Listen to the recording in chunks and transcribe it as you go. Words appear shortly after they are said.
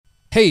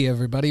Hey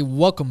everybody,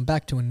 welcome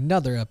back to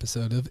another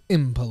episode of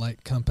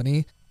Impolite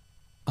Company.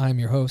 I'm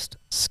your host,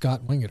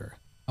 Scott Wingeter.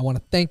 I want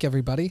to thank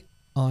everybody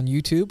on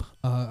YouTube.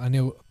 I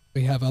know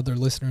we have other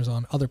listeners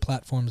on other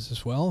platforms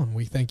as well, and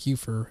we thank you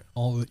for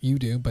all that you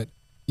do. But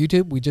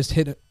YouTube, we just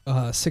hit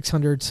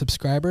 600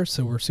 subscribers,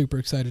 so we're super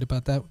excited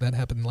about that. That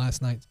happened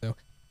last night. So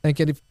thank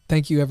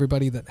you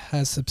everybody that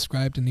has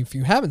subscribed, and if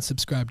you haven't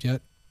subscribed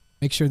yet,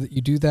 make sure that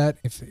you do that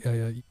if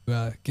you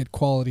get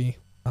quality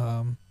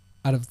out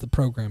of the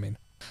programming.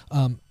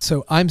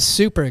 So I'm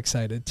super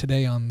excited.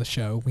 Today on the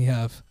show, we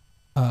have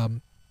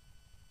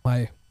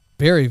my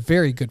very,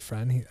 very good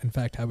friend. In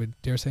fact, I would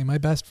dare say my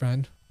best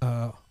friend,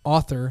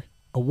 author,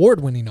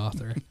 award-winning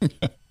author,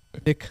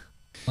 Dick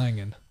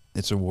Langan.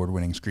 It's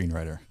award-winning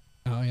screenwriter.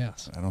 Oh,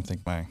 yes. I don't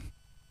think my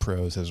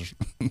prose has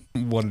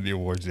won any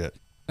awards yet.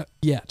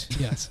 Yet,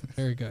 yes.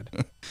 Very good.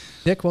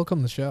 Dick, welcome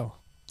to the show.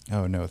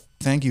 Oh, no.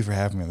 Thank you for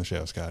having me on the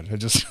show, Scott. I'm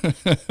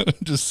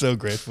just so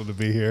grateful to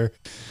be here.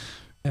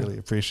 Yeah. Really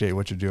appreciate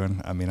what you're doing.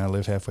 I mean, I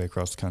live halfway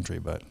across the country,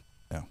 but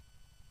no.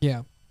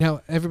 Yeah.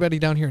 Now, everybody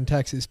down here in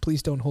Texas,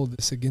 please don't hold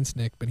this against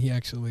Nick, but he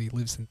actually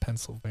lives in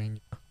Pennsylvania.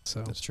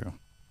 So That's true.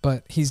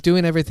 But he's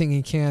doing everything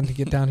he can to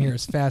get down here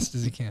as fast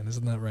as he can.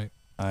 Isn't that right?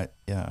 I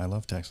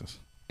love Texas.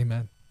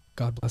 Amen.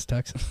 God bless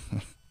Texas.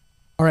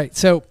 All right.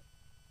 So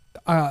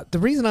the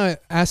reason I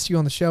asked you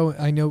on the show,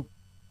 I know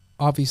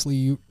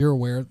obviously you're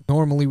aware,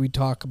 normally we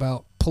talk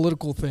about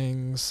political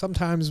things.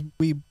 Sometimes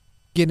we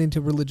get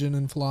into religion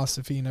and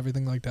philosophy and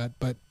everything like that.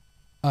 But,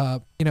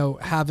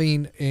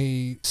 having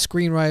a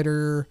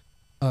screenwriter,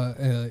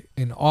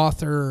 an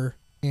author,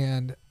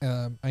 and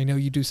I know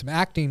you do some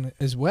acting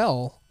as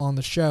well on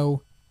the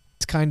show.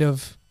 It's kind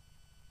of,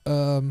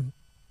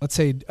 let's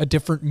say, a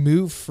different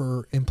move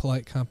for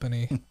Impolite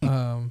Company.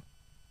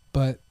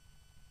 But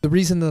the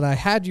reason that I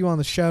had you on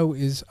the show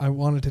is I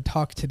wanted to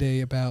talk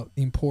today about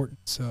the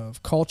importance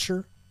of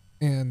culture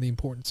and the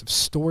importance of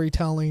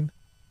storytelling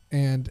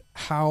and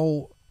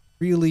how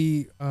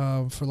really,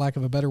 for lack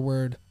of a better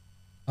word,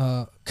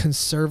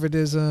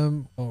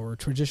 conservatism or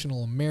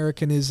traditional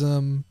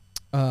Americanism,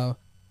 how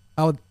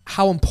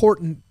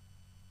important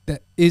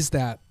that is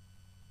that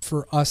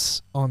for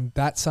us on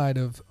that side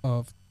of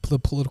the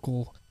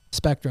political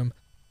spectrum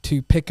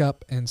to pick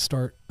up and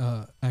start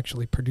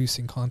actually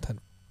producing content.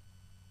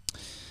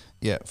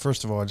 Yeah,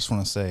 first of all, I just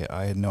want to say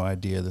I had no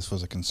idea this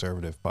was a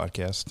conservative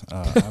podcast.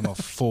 I'm a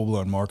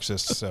full-blown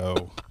Marxist,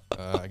 so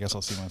I guess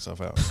I'll see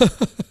myself out.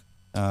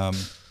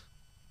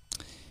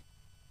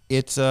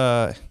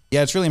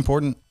 It's really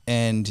important,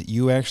 and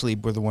you actually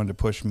were the one to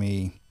push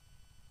me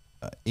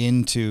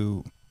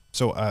into.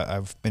 So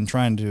I've been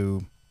trying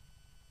to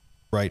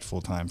write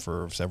full time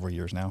for several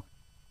years now,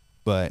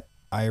 but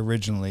I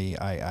originally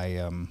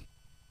I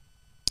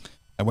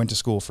went to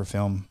school for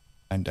film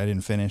and I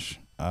didn't finish.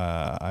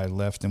 I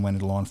left and went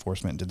into law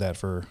enforcement, did that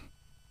for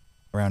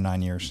around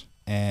 9 years,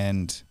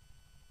 and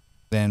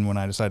then when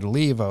I decided to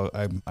leave,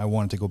 I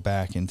wanted to go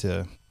back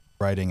into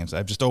writing, and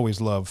I've just always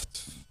loved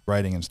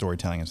writing and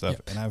storytelling and stuff.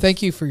 Yep. And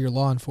thank you for your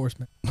law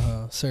enforcement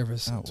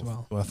service as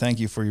well. Well, thank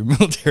you for your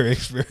military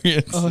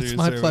experience. Oh, it's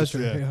my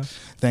pleasure. Yeah.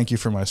 Thank you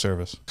for my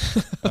service.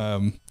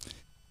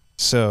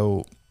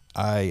 So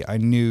I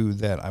knew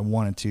that I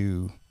wanted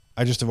to.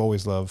 I just have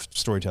always loved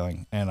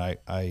storytelling, and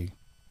I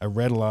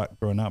read a lot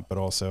growing up, but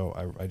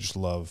also I just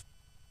love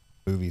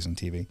movies and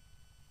TV.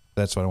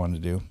 That's what I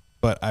wanted to do.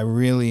 But I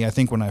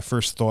think when I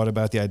first thought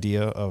about the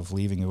idea of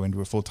leaving and going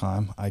to it full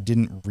time, I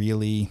didn't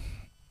really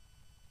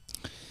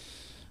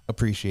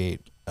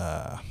appreciate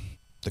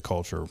the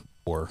culture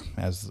war,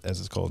 as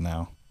it's called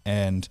now.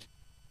 And,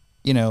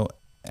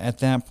 at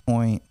that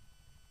point,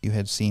 you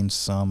had seen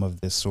some of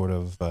this sort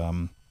of,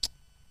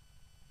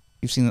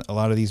 you've seen a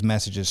lot of these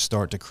messages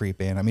start to creep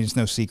in. I mean, it's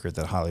no secret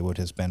that Hollywood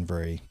has been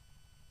very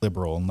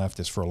liberal and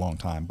leftist for a long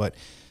time, but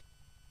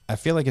I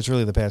feel like it's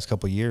really the past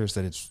couple of years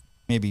that it's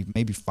maybe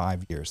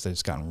 5 years that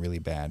it's gotten really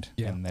bad,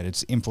 and that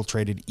it's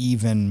infiltrated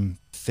even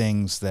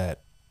things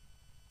that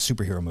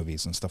superhero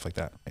movies and stuff like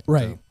that.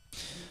 Right.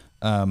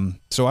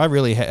 So I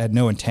really had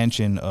no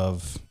intention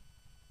of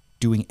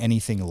doing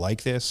anything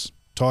like this.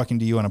 Talking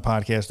to you on a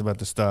podcast about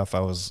this stuff,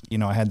 I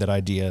had that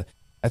idea.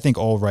 I think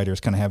all writers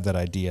kind of have that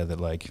idea that,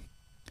 like,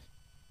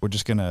 we're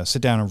just going to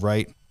sit down and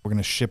write. We're going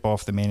to ship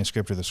off the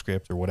manuscript or the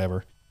script or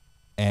whatever,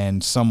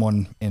 and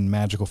someone in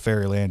magical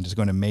fairyland is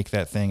going to make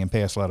that thing and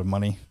pay us a lot of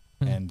money,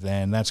 and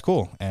then that's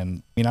cool. And,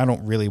 I mean, I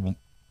don't really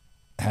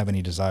have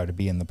any desire to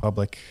be in the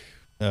public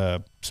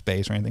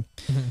space or anything.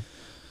 Mm-hmm.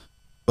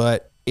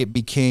 But it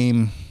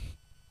became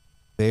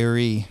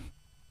very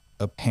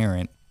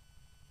apparent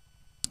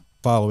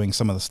following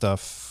some of the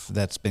stuff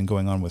that's been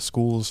going on with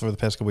schools for the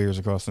past couple of years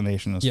across the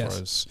nation, as far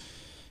as,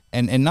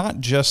 and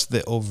not just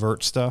the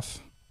overt stuff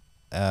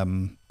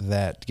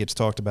that gets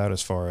talked about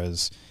as far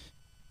as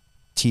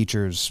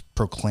teachers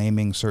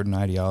proclaiming certain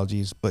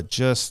ideologies, but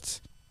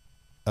just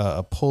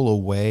a pull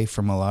away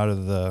from a lot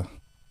of the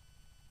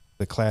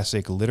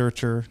classic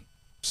literature,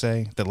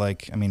 say, that,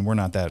 like, I mean, we're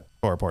not that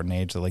far apart in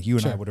age, that, like, you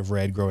and I would have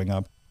read growing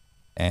up,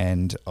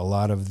 and a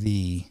lot of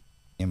the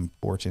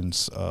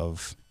importance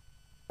of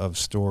of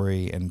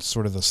story, and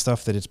sort of the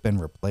stuff that it's been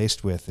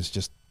replaced with is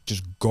just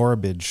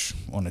garbage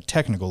on a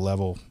technical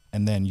level,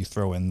 and then you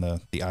throw in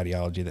the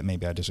ideology that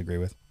maybe I disagree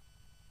with.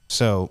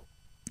 So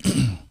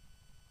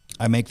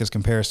I make this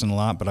comparison a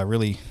lot, but I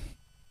really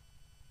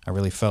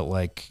felt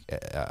like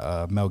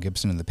Mel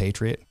Gibson in The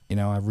Patriot. You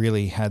know, I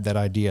really had that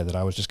idea that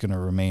I was just going to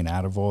remain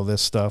out of all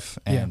this stuff,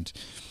 and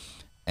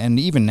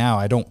even now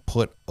I don't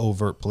put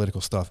overt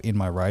political stuff in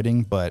my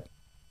writing, but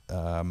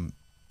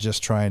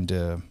just trying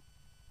to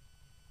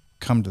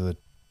come to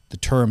the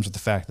terms with the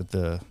fact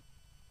that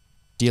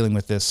dealing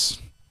with this,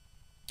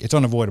 it's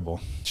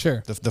unavoidable.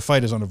 Sure. The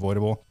fight is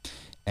unavoidable,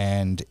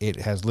 and it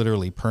has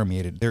literally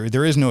permeated.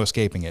 There is no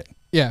escaping it.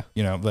 Yeah.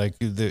 You know, like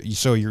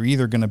so you're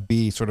either going to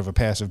be sort of a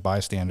passive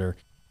bystander,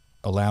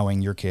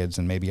 allowing your kids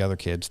and maybe other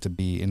kids to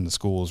be in the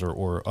schools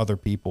or other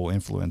people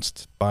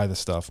influenced by the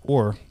stuff,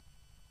 or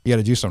you got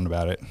to do something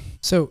about it.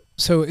 So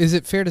is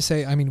it fair to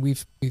say, I mean,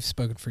 we've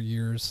spoken for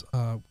years,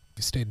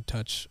 we stayed in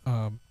touch,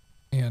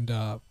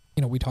 and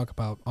you know, we talk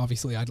about,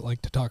 obviously I'd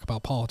like to talk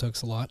about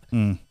politics a lot.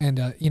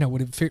 And, you know,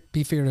 would it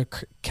be fair to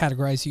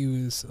categorize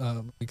you as,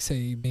 like,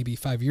 say, maybe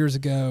 5 years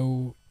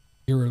ago,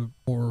 you're a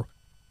more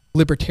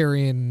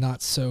libertarian,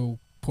 not so,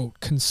 quote,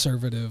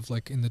 conservative,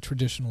 like in the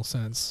traditional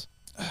sense?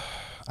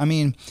 I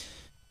mean,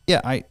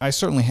 yeah, I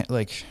certainly,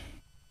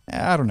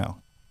 I don't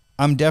know.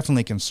 I'm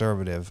definitely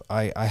conservative.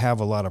 I have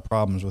a lot of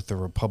problems with the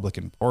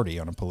Republican Party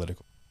on a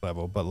political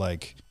level, but,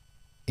 like,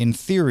 in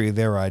theory,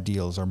 their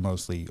ideals are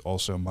mostly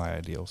also my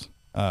ideals.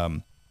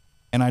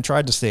 And I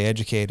tried to stay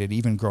educated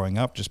even growing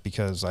up, just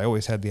because I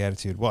always had the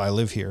attitude, well, I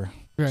live here,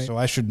 right, so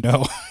I should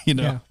know, you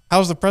know,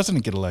 how's the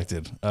president get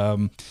elected?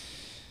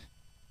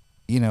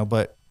 You know,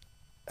 but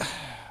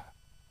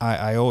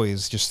I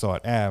always just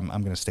thought, I'm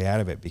going to stay out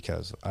of it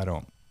because I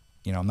don't,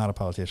 you know, I'm not a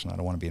politician. I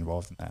don't want to be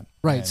involved in that.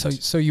 Right.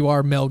 And so you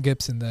are Mel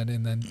Gibson then,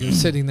 and then you're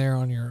sitting there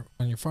on your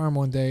farm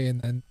one day, and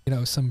then, you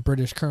know, some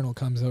British colonel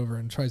comes over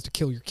and tries to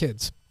kill your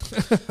kids.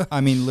 I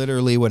mean,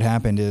 literally what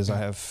happened is I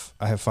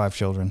have 5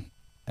 children.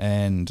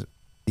 And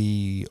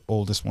the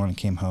oldest one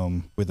came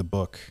home with a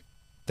book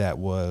that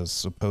was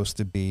supposed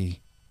to be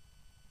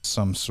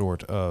some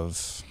sort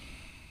of,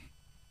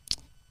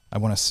 I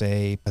want to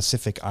say,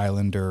 Pacific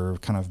Islander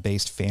kind of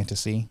based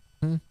fantasy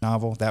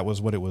novel. That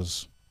was what it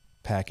was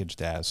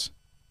packaged as.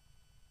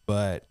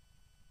 But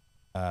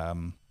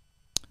I'll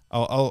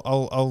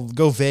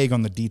go vague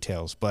on the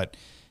details. But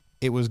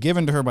it was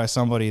given to her by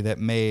somebody that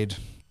made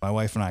my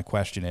wife and I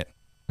question it.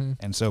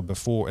 And so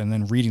and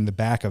then reading the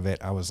back of it,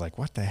 I was like,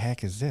 what the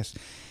heck is this?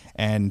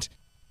 And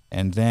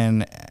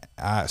then,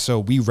 so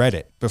we read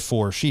it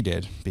before she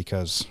did,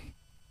 because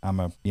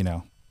you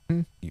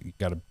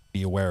got to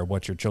be aware of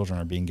what your children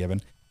are being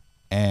given.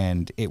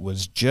 And it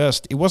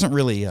wasn't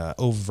really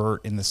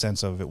overt in the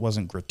sense of, it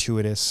wasn't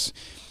gratuitous.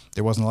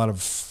 There wasn't a lot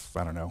of,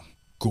 I don't know,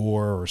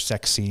 gore or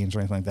sex scenes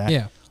or anything like that.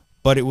 Yeah.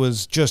 But it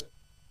was just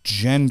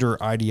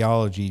gender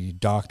ideology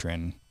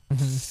doctrine,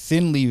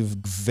 thinly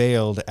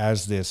veiled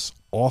as this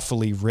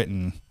awfully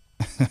written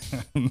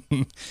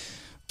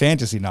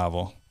fantasy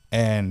novel.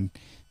 And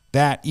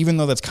that, even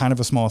though that's kind of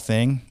a small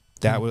thing,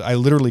 that was, I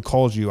literally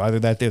called you either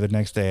that day or the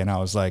next day, and I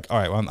was like, all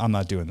right, well, I'm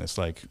not doing this.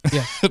 Like,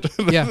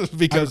 yeah,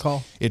 because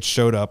it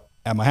showed up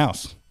at my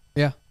house.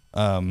 Yeah.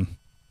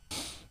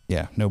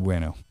 Yeah, no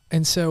bueno.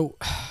 And so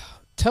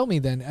tell me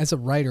then, as a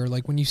writer,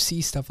 like when you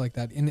see stuff like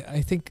that, and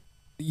I think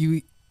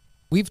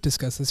we've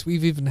discussed this,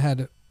 we've even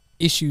had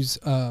issues,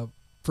 for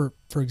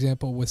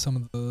example, with some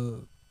of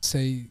the,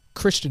 say,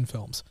 Christian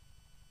films.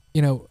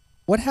 You know,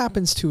 what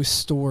happens to a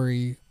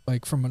story,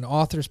 like from an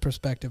author's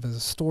perspective, as a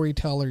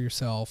storyteller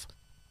yourself,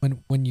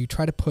 when you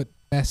try to put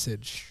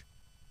message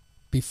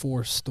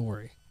before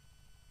story?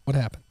 What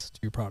happens to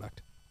your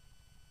product?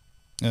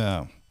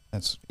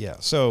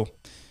 So,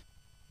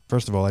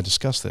 first of all, I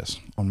discussed this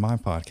on my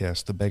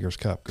podcast, The Beggar's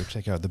Cup. Go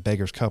check out The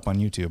Beggar's Cup on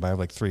YouTube. I have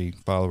like 3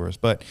 followers,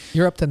 but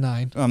you're up to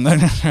 9.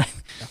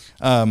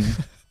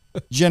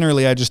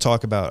 Generally, I just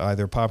talk about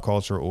either pop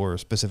culture or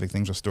specific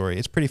things with story.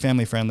 It's pretty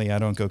family friendly. I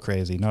don't go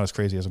crazy. Not as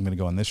crazy as I'm going to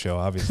go on this show,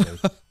 obviously.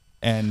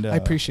 And I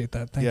appreciate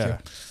that. Thank you.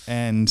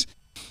 And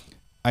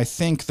I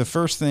think the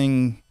first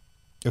thing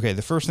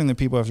that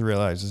people have to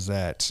realize is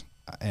that,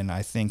 and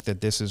I think that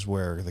this is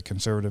where the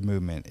conservative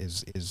movement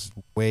is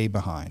way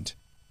behind,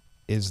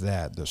 is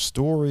that the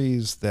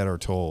stories that are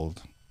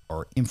told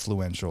are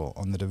influential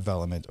on the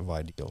development of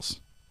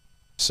ideals.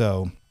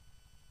 So,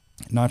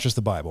 not just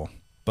the Bible,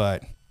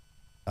 but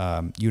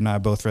you and I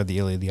both read the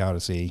Iliad, the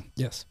Odyssey.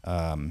 Yes.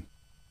 Have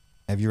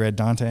you read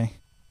Dante?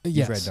 Yes.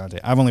 You've read Dante.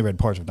 I've only read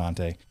parts of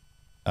Dante.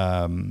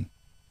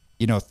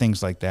 You know,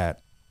 things like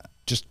that.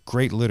 Just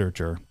great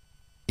literature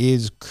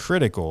is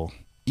critical,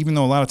 even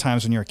though a lot of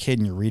times when you're a kid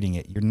and you're reading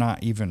it, you're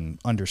not even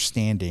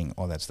understanding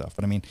all that stuff.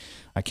 But I mean,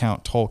 I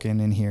count Tolkien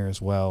in here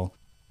as well.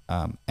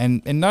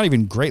 And not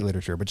even great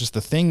literature, but just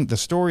the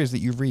stories that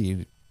you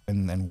read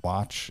and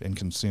watch and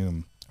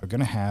consume are going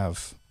to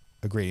have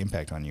a great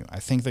impact on you. I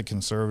think that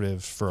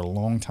conservatives for a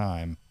long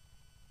time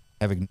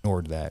have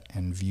ignored that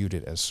and viewed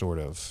it as sort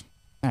of,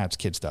 it's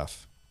kid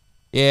stuff.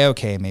 Yeah,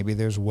 okay, maybe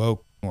there's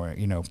woke or,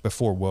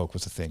 before woke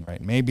was a thing,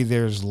 right? Maybe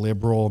there's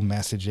liberal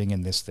messaging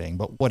in this thing,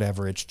 but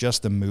whatever. It's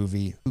just a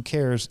movie. Who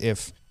cares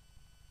if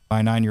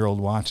my 9-year-old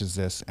watches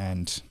this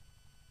and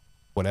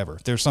whatever?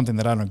 There's something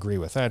that I don't agree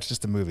with. It's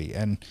just a movie.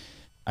 And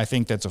I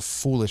think that's a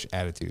foolish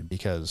attitude,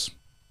 because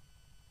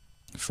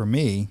for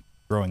me,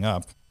 growing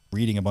up,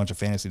 reading a bunch of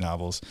fantasy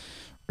novels,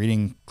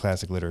 reading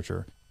classic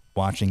literature,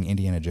 watching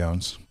Indiana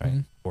Jones, right?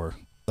 Mm-hmm. Or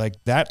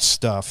like that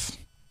stuff,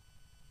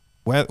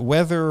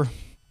 whether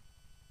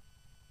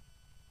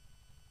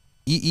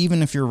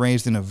even if you're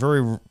raised in a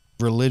very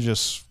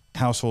religious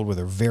household where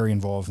they're very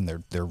involved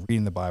and they're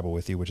reading the Bible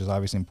with you, which is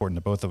obviously important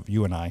to both of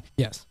you and I.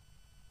 Yes.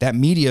 That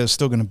media is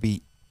still going to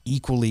be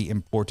equally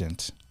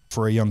important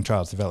for a young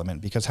child's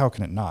development, because how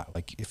can it not?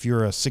 Like if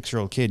you're a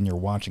 6-year-old kid and you're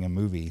watching a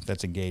movie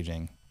that's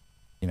engaging,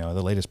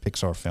 the latest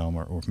Pixar film,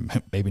 or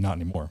maybe not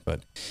anymore,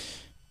 but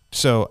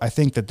so I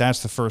think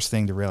that's the first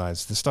thing to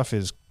realize. This stuff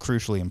is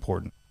crucially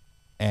important,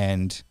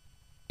 and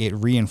it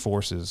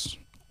reinforces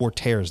or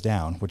tears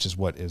down, which is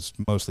what is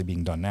mostly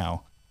being done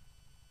now,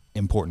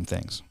 important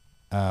things.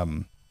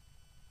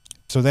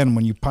 So then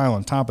when you pile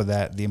on top of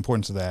that, the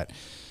importance of that,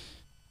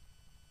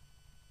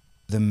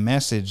 the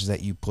message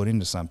that you put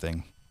into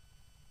something,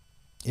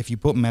 if you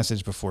put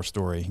message before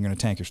story, you're going to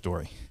tank your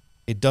story.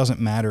 It doesn't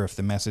matter if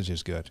the message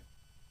is good.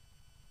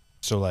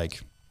 So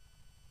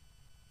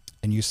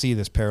and you see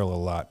this parallel a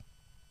lot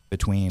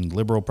between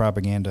liberal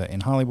propaganda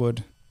in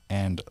Hollywood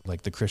and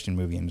like the Christian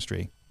movie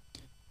industry.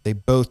 They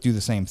both do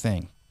the same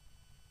thing.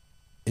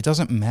 It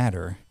doesn't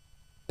matter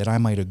that I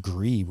might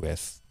agree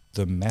with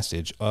the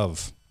message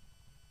of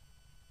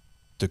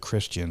the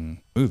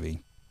Christian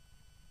movie.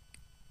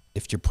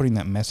 If you're putting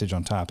that message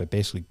on top, it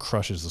basically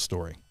crushes the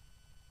story,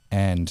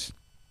 and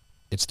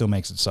it still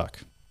makes it suck.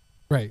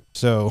 Right.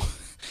 So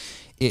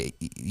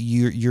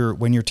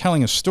when you're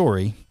telling a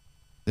story,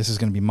 this is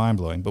going to be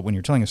mind-blowing, but when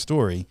you're telling a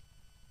story,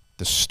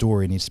 the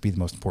story needs to be the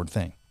most important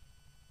thing.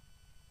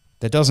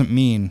 That doesn't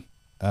mean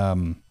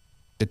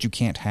that you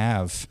can't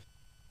have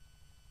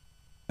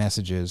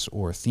messages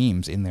or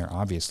themes in there,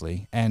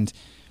 obviously. And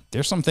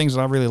there's some things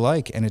that I really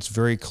like, and it's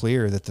very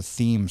clear that the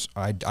themes,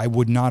 I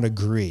would not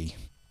agree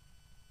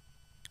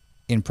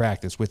in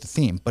practice with the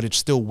theme, but it's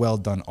still well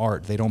done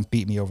art. They don't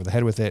beat me over the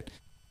head with it.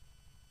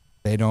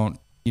 They don't,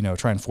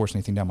 try and force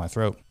anything down my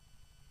throat.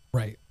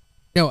 Right.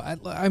 No,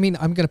 I mean,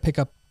 I'm going to pick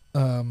up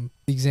the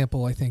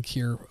example, I think,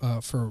 here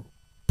for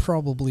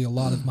probably a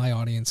lot of my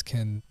audience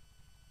can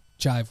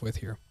jive with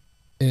here,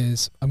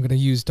 is I'm going to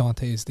use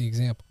Dante as the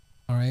example.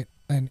 All right.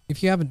 And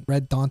if you haven't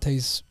read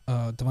Dante's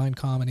Divine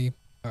Comedy,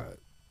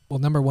 well,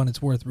 number one,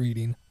 it's worth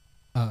reading.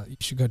 You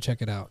should go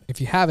check it out. If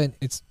you haven't,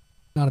 it's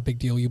not a big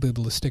deal. You'll be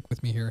able to stick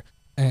with me here.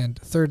 And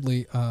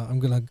thirdly, I'm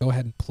going to go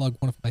ahead and plug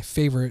one of my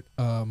favorite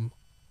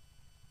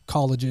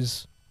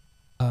colleges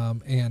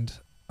and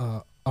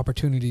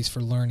opportunities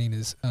for learning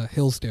is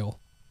Hillsdale.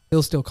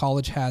 Hillsdale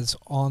College has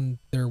on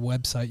their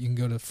website, you can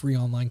go to free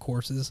online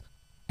courses,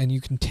 and you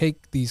can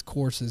take these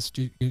courses.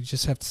 You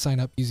just have to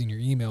sign up using your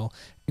email.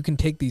 You can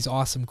take these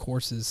awesome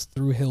courses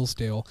through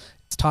Hillsdale.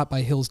 It's taught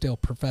by Hillsdale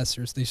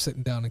professors. They're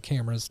sitting down in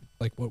cameras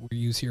like what we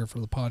use here for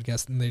the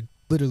podcast, and they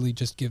literally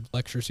just give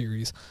lecture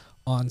series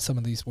on some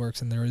of these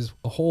works. And there is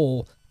a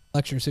whole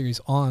lecture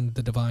series on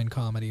the Divine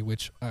Comedy,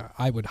 which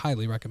I would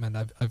highly recommend.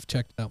 I've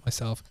checked it out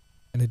myself,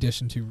 in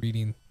addition to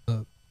reading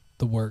the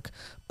work.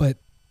 But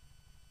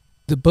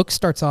the book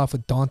starts off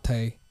with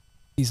Dante.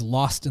 He's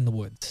lost in the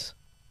woods,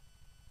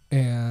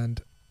 and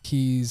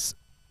he's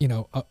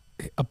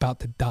about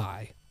to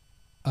die,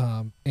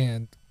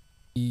 and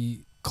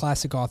the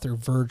classic author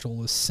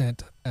Virgil is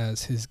sent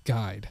as his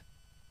guide,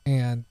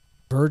 and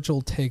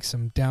Virgil takes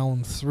him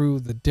down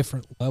through the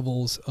different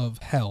levels of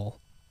hell,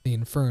 the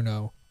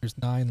Inferno. There's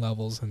 9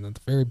 levels, and at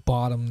the very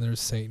bottom there's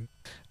Satan,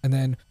 and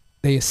then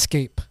they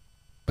escape,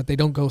 but they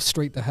don't go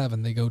straight to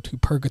heaven. They go to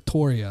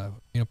Purgatoria,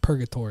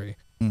 purgatory.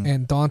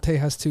 And Dante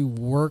has to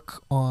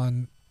work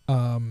on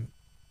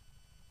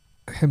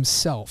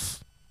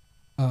himself,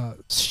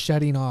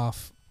 shedding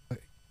off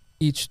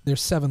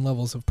there's 7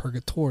 levels of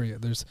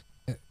Purgatoria. There's,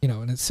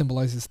 and it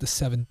symbolizes the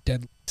 7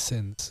 deadly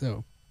sins.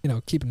 So,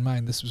 keep in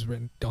mind, this was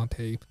written,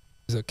 Dante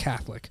is a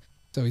Catholic,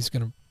 so he's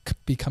going to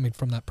be coming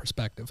from that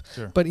perspective.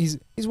 Sure. But he's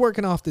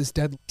working off these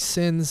deadly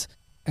sins,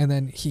 and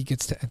then he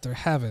gets to enter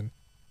heaven.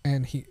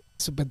 And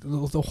so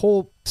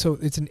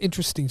it's an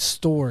interesting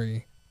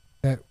story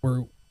that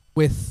we're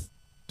with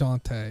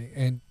Dante,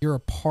 and you're a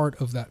part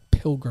of that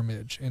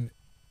pilgrimage, and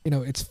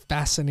it's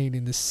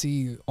fascinating to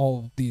see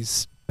all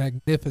these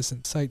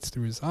magnificent sights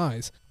through his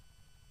eyes,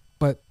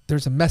 but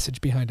there's a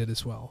message behind it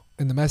as well,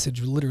 and the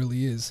message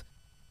literally is,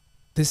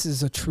 this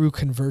is a true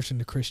conversion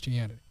to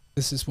Christianity.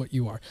 This is what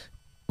you are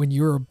when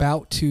you're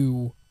about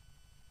to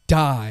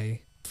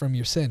die from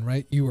your sin,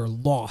 right? You are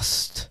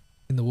lost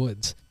in the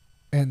woods,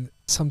 and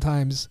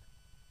sometimes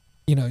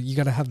you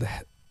gotta have the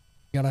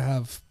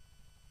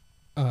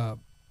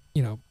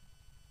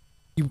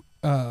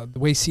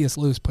way C.S.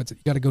 Lewis puts it,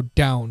 you got to go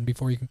down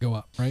before you can go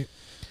up, right?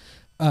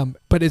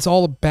 But it's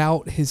all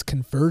about his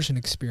conversion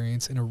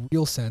experience in a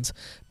real sense.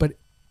 But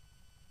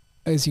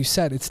as you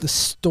said, it's the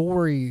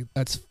story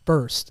that's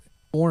first,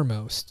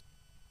 foremost.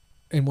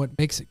 And what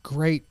makes it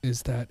great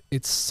is that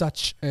it's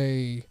such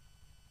a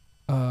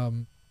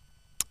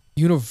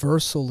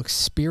universal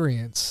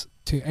experience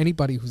to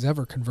anybody who's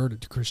ever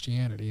converted to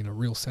Christianity in a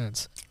real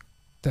sense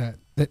that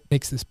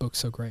makes this book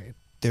so great.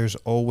 There's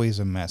always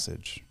a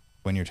message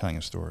when you're telling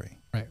a story.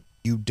 Right.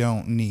 You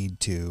don't need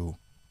to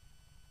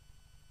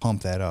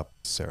pump that up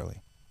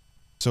necessarily.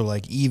 So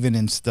like even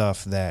in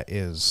stuff that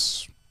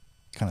is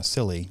kind of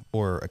silly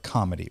or a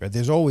comedy, right?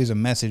 There's always a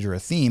message or a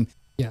theme.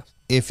 Yeah.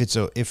 If it's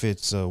a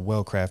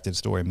well-crafted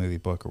story, movie,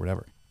 book, or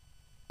whatever.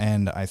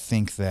 And I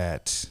think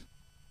that,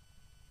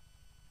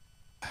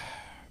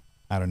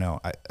 I don't know,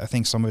 I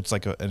think some of it's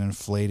like an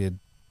inflated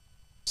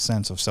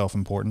sense of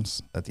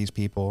self-importance that these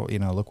people,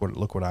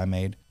 look what I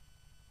made.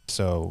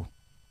 So,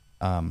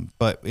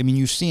 but I mean,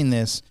 we've seen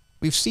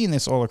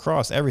this all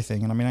across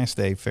everything. And I mean, I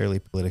stay fairly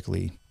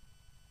politically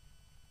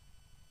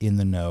in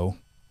the know.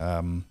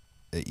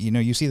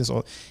 You see this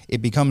all,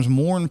 it becomes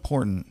more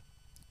important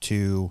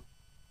to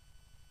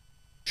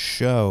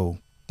show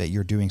that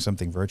you're doing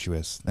something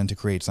virtuous than to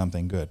create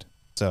something good.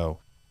 So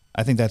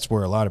I think that's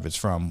where a lot of it's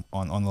from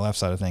on the left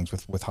side of things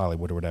with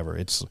Hollywood or whatever.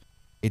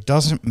 It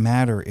doesn't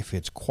matter if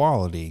it's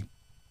quality.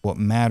 What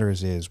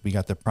matters is we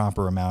got the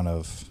proper amount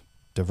of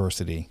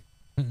diversity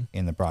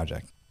in the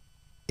project.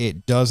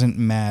 It doesn't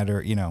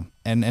matter,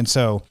 and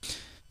so.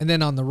 And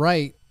then on the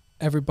right,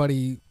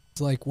 everybody's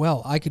like,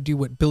 well, I could do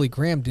what Billy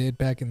Graham did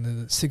back in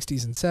the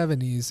 60s and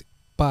 70s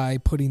by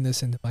putting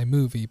this into my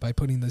movie, by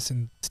putting this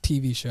in this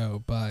TV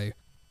show, by,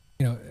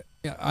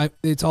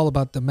 it's all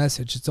about the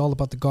message. It's all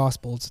about the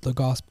gospel. It's the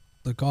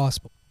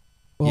gospel.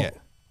 Well,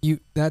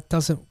 that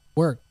doesn't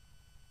work.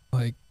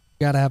 Like,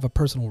 you got to have a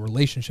personal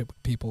relationship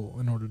with people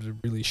in order to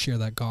really share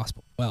that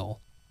gospel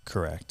well.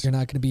 Correct. You're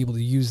not going to be able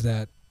to use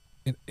that,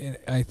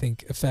 I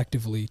think,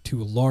 effectively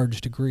to a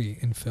large degree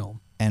in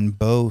film. And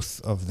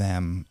both of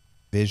them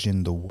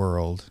vision the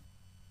world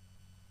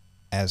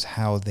as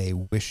how they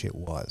wish it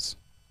was.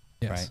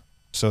 Yes. Right?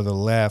 So the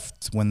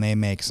left, when they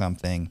make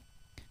something,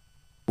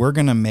 we're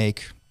going to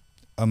make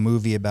a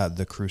movie about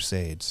the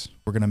Crusades.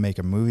 We're going to make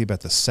a movie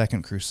about the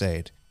Second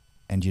Crusade.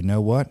 And you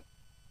know what?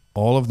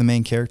 All of the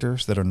main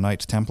characters that are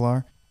Knights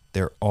Templar,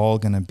 they're all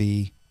going to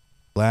be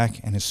black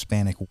and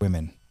Hispanic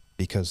women,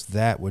 because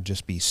that would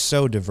just be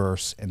so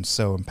diverse and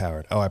so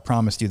empowered. Oh, I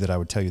promised you that I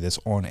would tell you this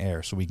on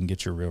air so we can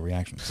get your real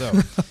reaction. So,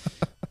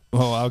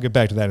 well, I'll get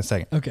back to that in a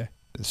second. Okay.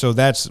 So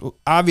that's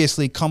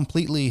obviously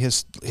completely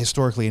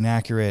historically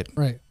inaccurate.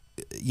 Right.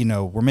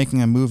 We're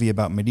making a movie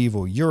about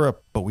medieval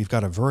Europe, but we've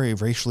got a very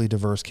racially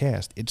diverse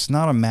cast. It's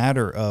not a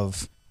matter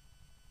of,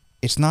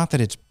 it's not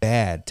that it's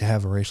bad to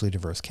have a racially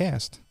diverse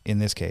cast in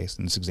this case,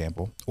 in this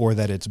example, or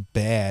that it's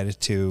bad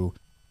to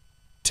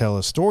tell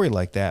a story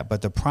like that.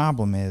 But the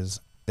problem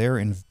is they're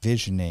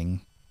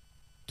envisioning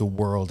the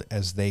world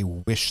as they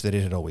wish that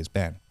it had always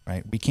been,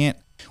 right? We can't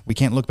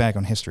look back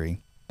on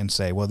history and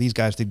say, well, these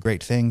guys did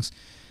great things.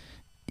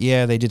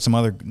 Yeah, they did some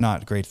other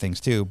not great things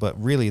too, but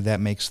really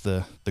that makes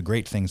the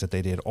great things that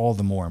they did all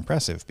the more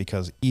impressive,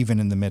 because even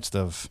in the midst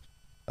of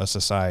a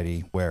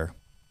society where,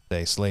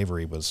 say,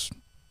 slavery was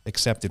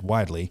accepted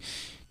widely,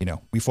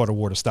 we fought a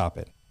war to stop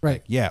it.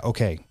 Right. Yeah,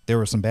 okay, there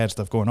was some bad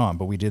stuff going on,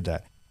 but we did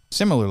that.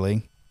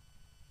 Similarly,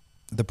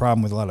 the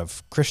problem with a lot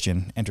of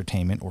Christian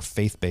entertainment or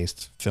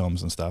faith-based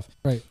films and stuff,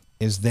 right,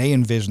 is they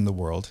envision the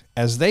world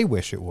as they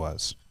wish it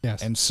was.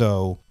 Yes. And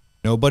so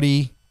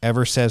nobody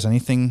ever says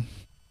anything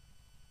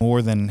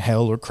more than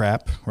hell or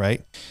crap,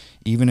 right?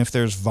 Even if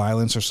there's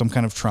violence or some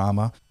kind of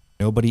trauma,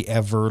 nobody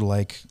ever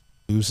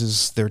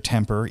loses their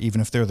temper, even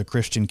if they're the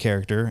Christian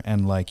character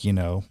and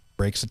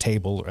breaks a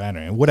table or I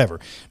don't know, whatever.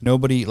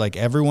 Nobody,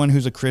 everyone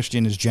who's a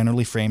Christian is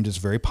generally framed as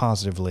very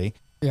positively.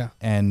 Yeah.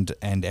 And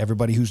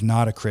everybody who's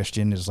not a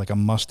Christian is like a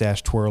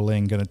mustache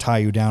twirling, going to tie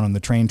you down on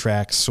the train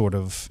tracks sort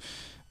of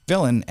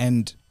villain.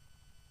 And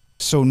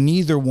so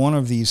neither one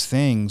of these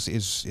things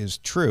is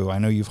true. I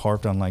know you've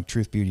harped on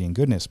truth, beauty, and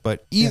goodness,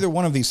 but either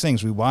one of these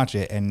things, we watch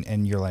it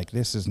and you're like,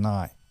 this is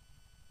not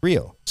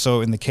real.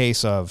 So in the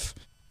case of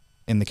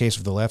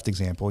the left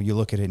example, you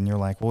look at it and you're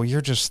like, well,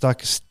 you're just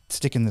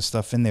sticking this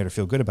stuff in there to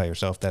feel good about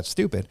yourself. That's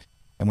stupid.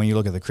 And when you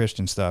look at the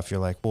Christian stuff, you're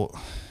like, well,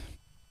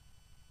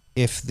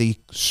 if the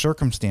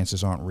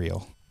circumstances aren't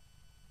real,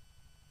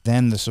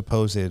 then the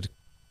supposed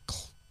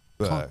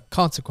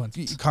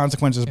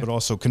consequences, but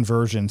also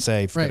conversion,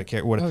 say, right,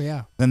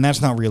 then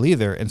that's not real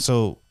either. And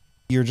so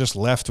you're just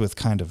left with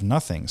kind of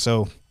nothing.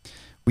 So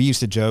we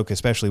used to joke,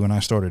 especially when I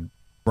started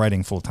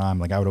writing full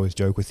time, I would always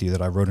joke with you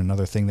that I wrote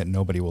another thing that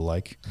nobody will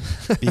like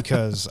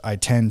because I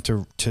tend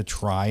to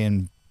try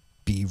and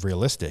be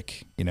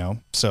realistic,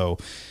 So,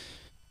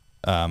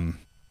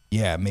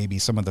 maybe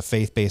some of the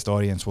faith-based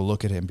audience will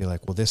look at it and be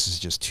like, well, this is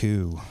just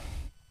too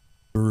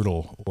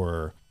brutal,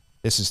 or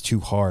this is too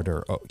hard,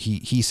 or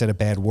he said a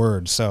bad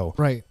word, so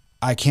right,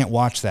 I can't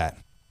watch that.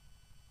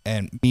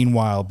 And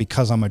meanwhile,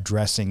 because I'm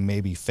addressing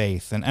maybe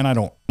faith, and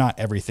not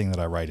everything that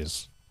I write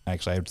is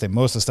Actually, I would say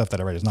most of the stuff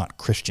that I write is not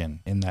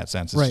Christian in that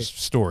sense. It's Right. just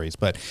stories.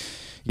 But,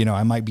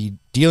 I might be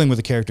dealing with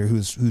a character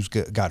who's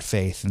got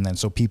faith. And then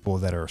so people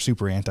that are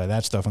super anti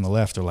that stuff on the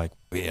left are like,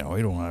 we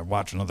don't want to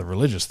watch another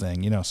religious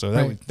thing, So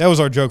that was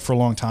our joke for a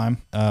long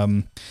time.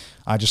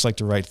 I just like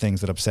to write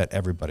things that upset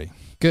everybody.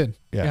 Good.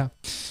 Yeah.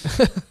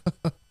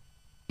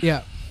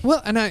 Yeah.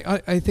 Well, and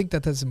I think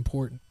that that's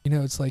important.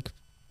 It's like,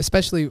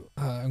 especially,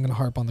 I'm going to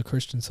harp on the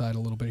Christian side a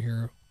little bit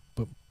here,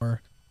 but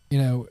more,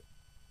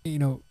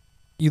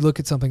 you look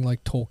at something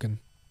like Tolkien,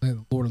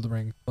 Lord of the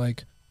Rings,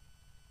 like,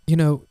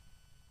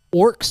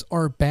 orcs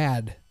are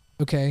bad.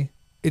 Okay.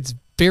 It's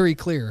very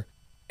clear.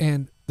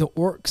 And the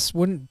orcs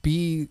wouldn't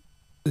be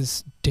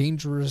this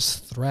dangerous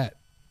threat.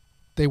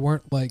 They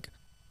weren't like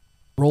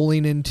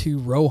rolling into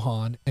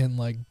Rohan and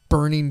like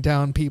burning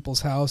down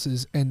people's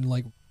houses and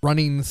like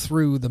running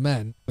through the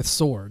men with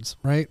swords,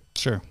 right?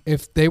 Sure.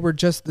 If they were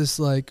just this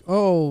like,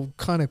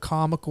 kind of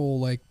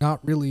comical, like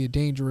not really a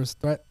dangerous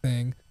threat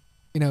thing,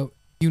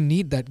 you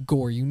need that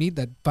gore, you need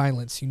that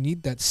violence, you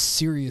need that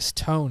serious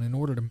tone in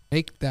order to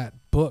make that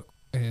book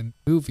and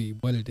movie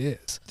what it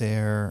is.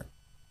 There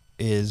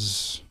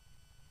is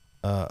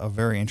a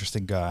very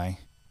interesting guy,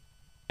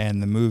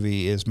 and the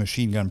movie is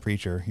Machine Gun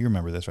Preacher. You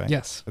remember this, right?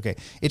 Yes. Okay.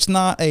 It's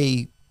not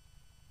a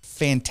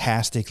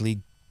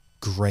fantastically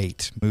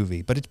great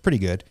movie, but it's pretty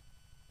good.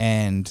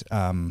 And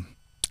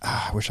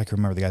I wish I could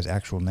remember the guy's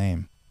actual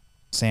name,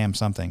 Sam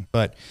something.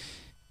 But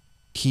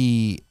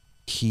he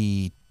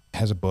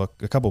has a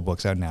couple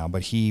books out now.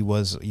 But he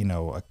was,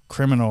 a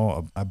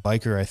criminal, a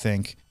biker, I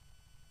think.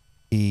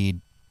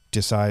 He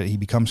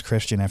becomes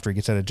Christian after he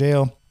gets out of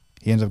jail.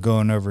 He ends up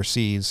going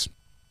overseas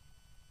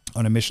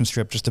on a mission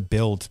trip just to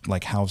build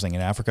like housing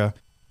in Africa,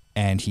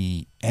 and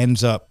he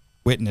ends up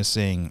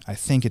witnessing, I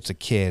think it's a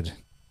kid,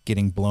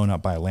 getting blown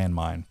up by a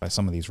landmine by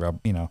some of these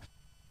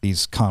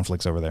these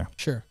conflicts over there.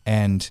 Sure.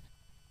 And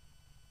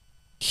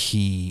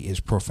he is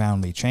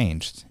profoundly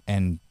changed,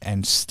 and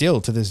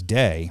still to this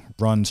day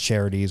runs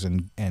charities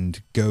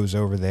and goes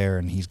over there,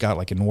 and he's got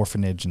like an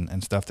orphanage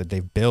and stuff that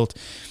they've built,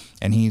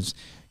 and he's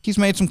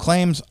made some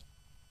claims.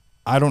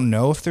 I don't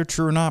know if they're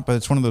true or not, but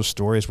it's one of those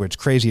stories where it's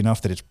crazy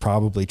enough that it's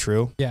probably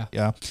true. Yeah.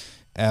 Yeah.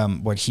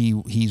 But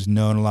he's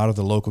known a lot of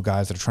the local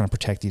guys that are trying to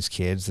protect these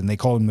kids, and they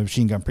called him the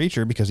Machine Gun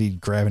Preacher because he'd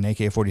grab an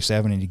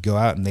AK-47 and he'd go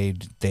out and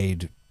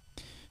they'd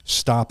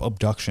stop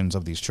abductions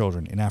of these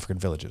children in African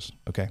villages.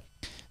 Okay.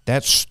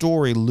 That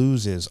story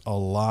loses a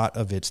lot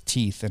of its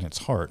teeth and its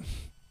heart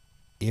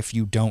if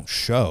you don't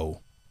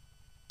show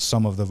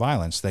some of the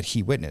violence that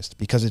he witnessed,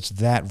 because it's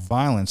that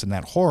violence and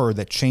that horror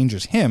that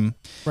changes him.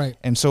 Right.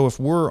 And so if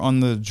we're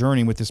on the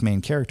journey with this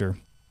main character,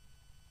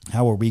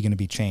 how are we going to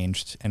be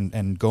changed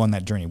and go on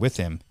that journey with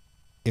him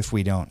if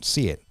we don't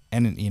see it?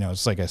 And,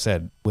 it's like I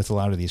said, with a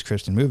lot of these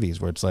Christian movies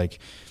where it's like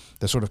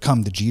the sort of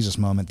come to Jesus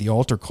moment, the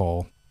altar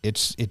call,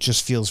 it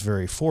just feels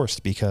very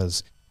forced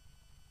because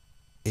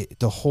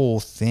the whole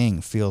thing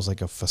feels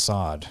like a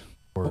facade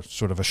or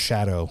sort of a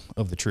shadow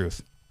of the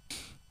truth.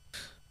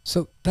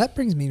 So that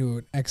brings me to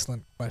an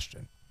excellent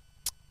question.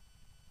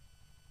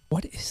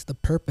 What is the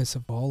purpose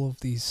of all of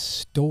these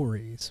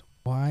stories?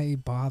 Why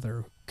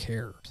bother? Who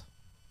cares?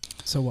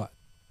 So what?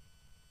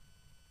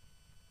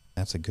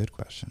 That's a good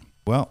question.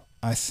 Well,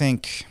 I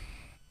think...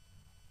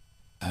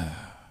 do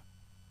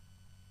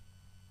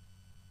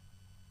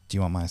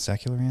you want my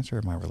secular answer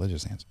or my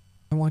religious answer?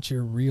 I want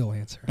your real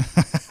answer.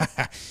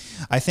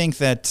 I think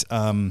that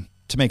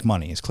to make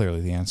money is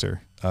clearly the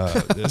answer.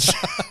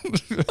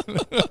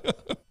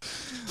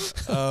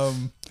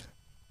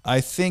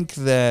 I think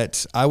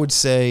that I would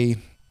say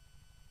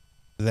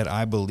that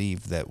I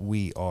believe that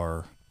we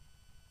are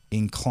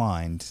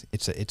inclined.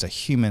 It's a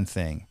human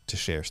thing to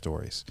share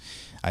stories.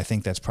 I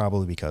think that's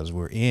probably because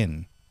we're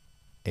in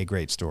a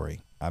great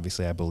story.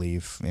 Obviously, I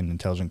believe in an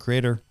intelligent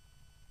creator.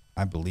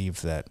 I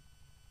believe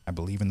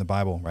in the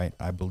Bible, right?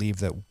 I believe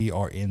that we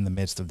are in the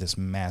midst of this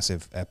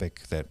massive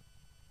epic that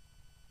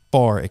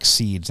far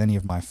exceeds any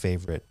of my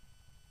favorite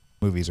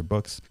movies or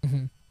books.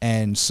 Mm-hmm.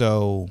 And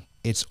so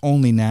it's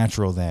only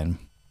natural then,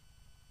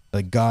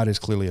 like God is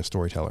clearly a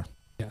storyteller.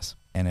 Yes.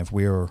 And if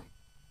we're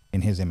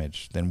in his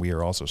image, then we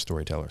are also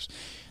storytellers.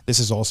 This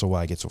is also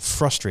why I get so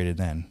frustrated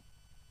then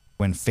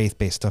when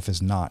faith-based stuff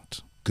is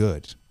not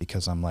good,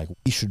 because I'm like,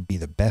 we should be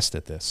the best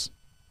at this.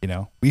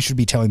 We should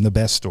be telling the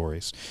best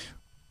stories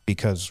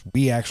because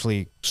we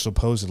actually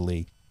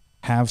supposedly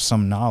have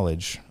some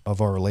knowledge of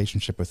our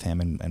relationship with him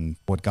and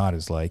what God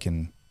is like.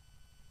 And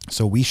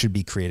so we should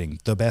be creating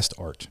the best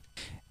art.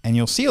 And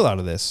you'll see a lot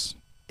of this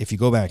if you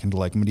go back into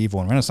like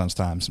medieval and Renaissance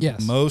times.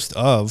 Yes. Most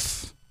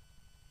of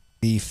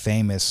the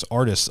famous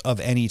artists of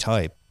any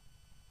type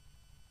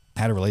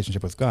had a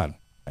relationship with God.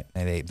 Right?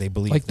 And they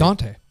believed, like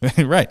Dante.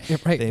 right. Yeah,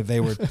 right. They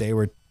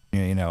were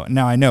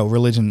now I know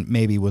religion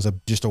maybe was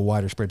just a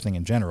wider spread thing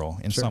in general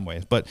in Sure. some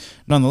ways, but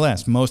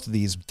nonetheless, most of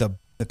these, the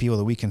people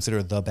that we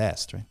consider the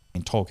best, right? I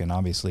mean, Tolkien,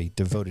 obviously,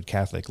 devoted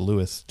Catholic.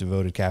 Lewis,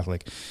 devoted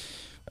Catholic.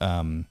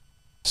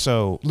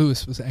 So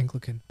Lewis was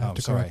Anglican. I have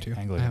to sorry, correct you.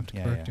 Anglican. I have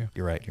to correct you.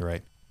 You're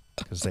right.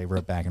 Because they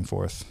wrote back and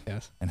forth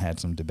Yes. and had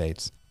some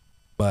debates.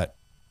 But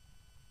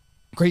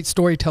Great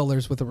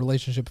storytellers with a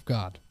relationship with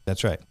God.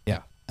 That's right.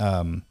 Yeah.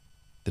 The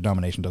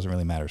denomination doesn't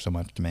really matter so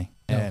much to me.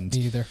 No, And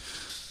me either.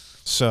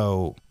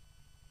 so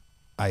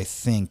I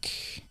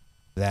think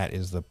that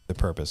is the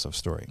purpose of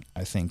story.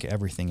 I think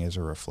everything is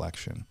a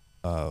reflection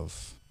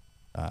of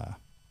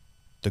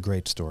the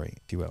great story,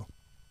 if you will.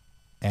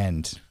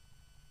 And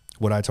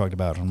what I talked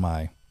about on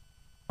my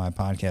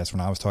podcast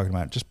when I was talking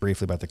about just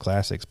briefly about the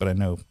classics, but I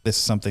know this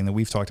is something that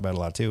we've talked about a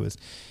lot too, is,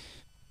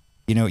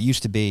 it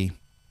used to be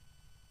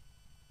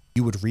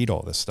you would read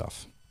all this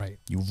stuff. Right.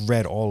 You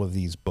read all of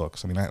these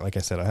books. I mean, like I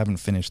said, I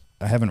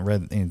haven't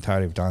read the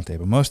entirety of Dante,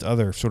 but most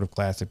other sort of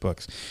classic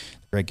books,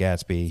 The Great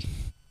Gatsby,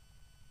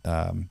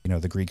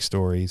 the Greek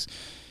stories.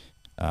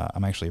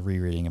 I'm actually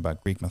rereading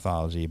about Greek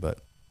mythology, but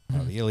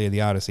the Iliad,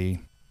 the Odyssey.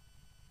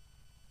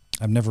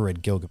 I've never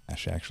read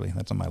Gilgamesh, actually.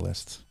 That's on my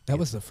list. That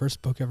was the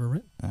first book ever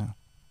written. Yeah.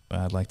 But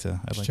I'd like to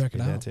check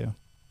read it that out.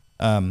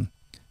 too.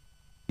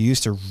 You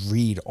used to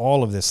read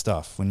all of this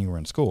stuff when you were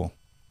in school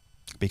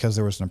because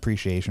there was an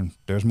appreciation.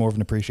 There's more of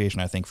an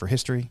appreciation, I think, for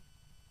history,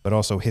 but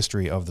also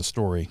history of the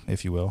story,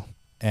 if you will.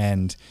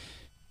 And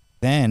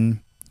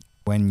then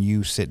when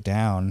you sit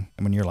down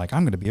and when you're like,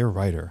 I'm going to be a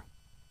writer,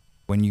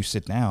 when you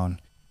sit down,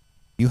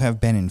 you have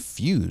been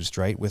infused,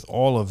 right, with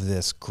all of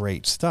this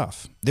great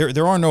stuff.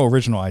 There are no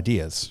original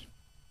ideas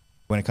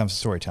when it comes to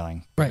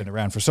storytelling. Right. Been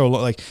around for so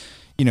long. Like,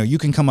 you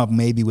can come up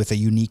maybe with a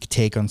unique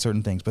take on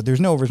certain things, but there's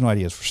no original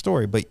ideas for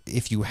story. But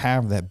if you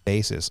have that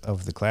basis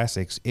of the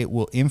classics, it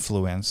will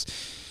influence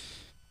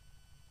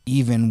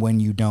even when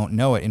you don't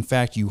know it. In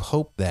fact, you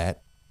hope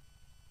that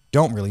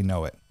don't really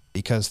know it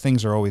because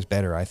things are always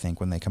better, I think,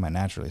 when they come out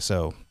naturally.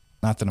 So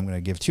not that I'm going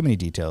to give too many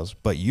details,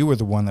 but you were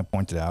the one that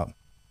pointed out,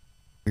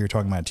 we were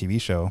talking about a TV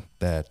show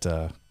that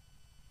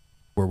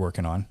we're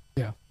working on.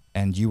 Yeah.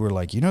 And you were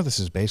like, this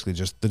is basically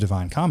just the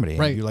Divine Comedy. And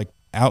Right. you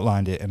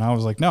outlined it. And I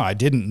was like, no, I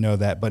didn't know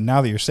that. But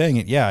now that you're saying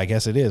it, yeah, I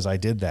guess it is. I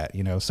did that,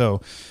 So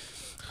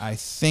I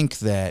think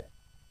that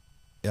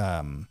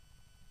one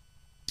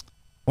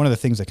of the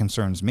things that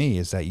concerns me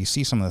is that you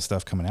see some of the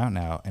stuff coming out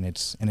now, and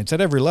it's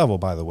at every level,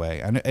 by the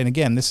way. And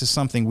again, this is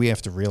something we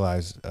have to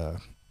realize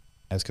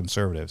as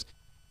conservatives.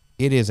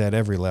 It is at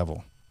every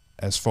level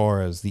as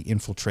far as the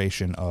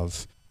infiltration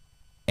of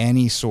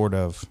any sort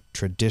of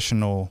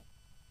traditional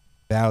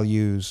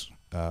values,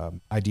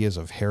 ideas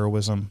of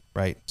heroism,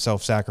 right?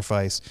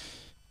 Self-sacrifice,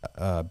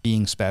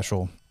 being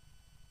special.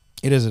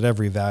 It is at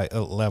every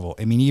level.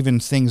 I mean, even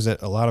things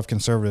that a lot of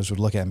conservatives would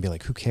look at and be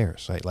like, who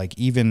cares, right? Like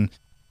even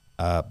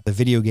the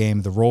video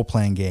game, the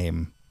role-playing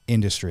game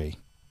industry,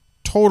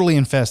 totally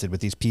infested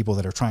with these people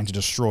that are trying to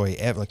destroy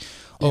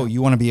oh,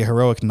 you want to be a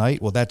heroic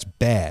knight? Well, that's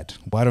bad.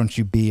 Why don't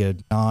you be a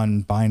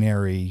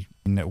non-binary,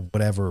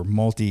 whatever,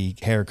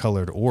 multi-hair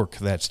colored orc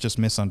that's just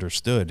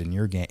misunderstood in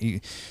your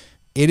game?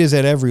 It is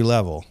at every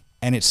level,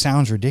 and it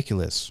sounds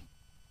ridiculous.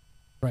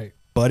 Right.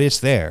 But it's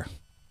there,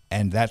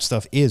 and that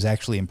stuff is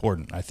actually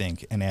important, I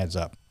think, and adds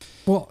up.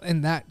 Well,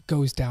 and that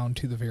goes down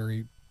to the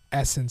very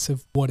essence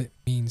of what it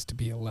means to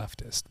be a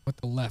leftist, what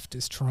the left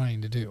is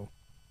trying to do.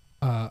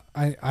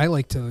 I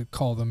like to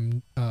call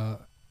them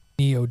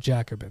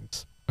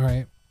neo-Jacobins, all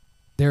right?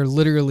 They're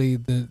literally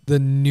the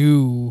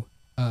new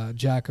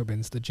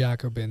Jacobins, the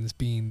Jacobins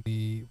being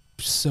the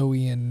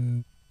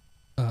Rousseauian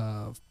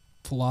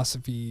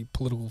philosophy,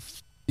 political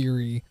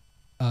theory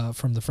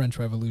from the French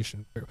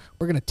Revolution.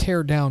 We're going to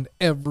tear down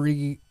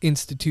every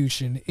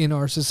institution in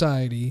our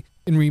society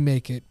and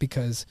remake it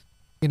because,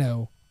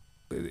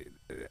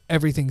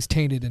 everything's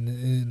tainted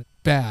and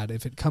bad.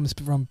 If it comes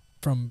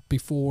from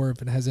before,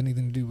 if it has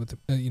anything to do with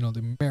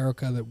the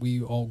America that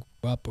we all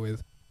grew up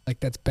with,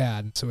 that's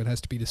bad, so it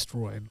has to be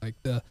destroyed. Like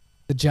the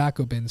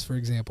Jacobins, for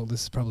example,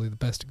 this is probably the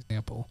best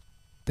example.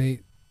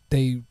 They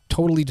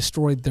totally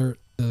destroyed the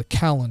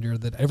calendar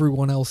that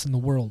everyone else in the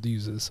world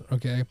uses,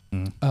 okay?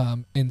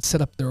 And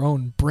set up their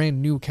own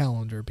brand new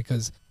calendar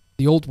because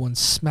the old one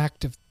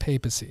smacked of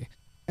papacy.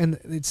 And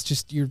it's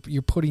just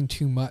you're putting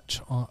too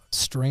much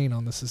strain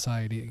on the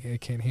society. It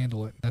can't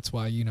handle it. That's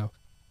why,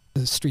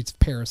 the streets of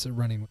Paris are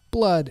running with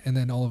blood, and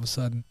then all of a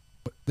sudden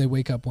they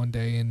wake up one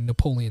day and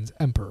Napoleon's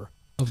emperor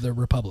of the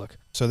republic.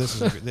 So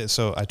this is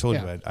so I told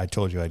you I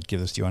told you I'd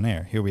give this to you on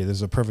air. Here we this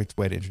is a perfect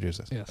way to introduce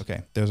this. Yes.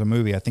 Okay. There's a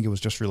movie, I think it was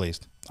just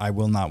released. I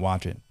will not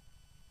watch it.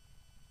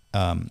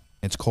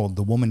 It's called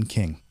The Woman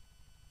King.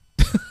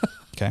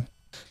 Okay.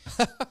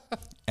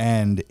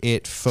 And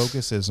it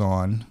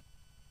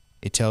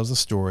tells the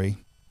story.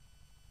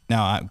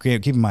 Now,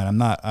 keep in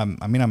mind,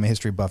 I'm a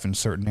history buff in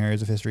certain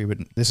areas of history, but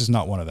this is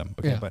not one of them.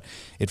 Okay. Yeah. But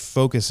it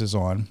focuses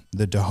on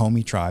the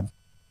Dahomey tribe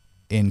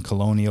in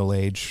colonial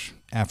age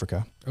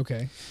Africa.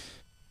 Okay.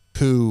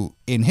 Who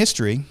in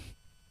history,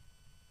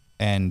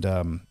 and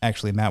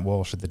actually Matt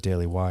Walsh at the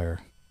Daily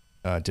Wire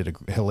did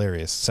a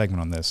hilarious segment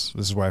on this.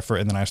 This is where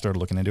and then I started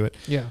looking into it.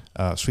 Yeah.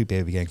 Sweet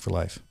Baby Gang for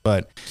life.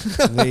 But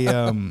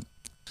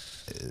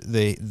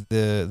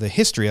the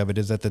history of it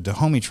is that the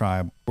Dahomey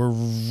tribe were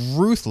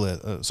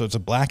ruthless. So it's a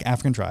black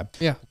African tribe.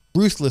 Yeah.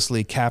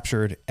 Ruthlessly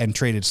captured and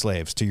traded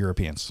slaves to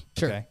Europeans.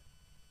 Sure. Okay.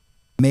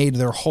 Made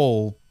their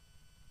whole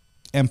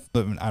I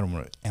don't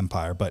want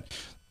empire, but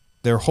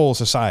their whole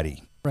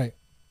society Right.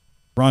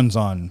 runs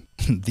on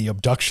the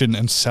abduction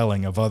and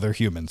selling of other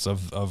humans,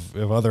 of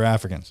other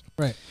Africans.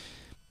 Right.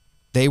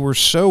 They were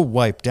so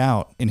wiped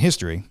out in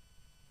history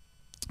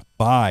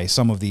by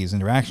some of these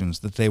interactions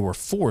that they were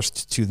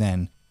forced to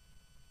then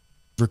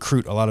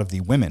recruit a lot of the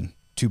women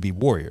to be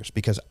warriors,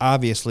 because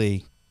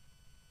obviously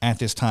at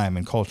this time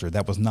in culture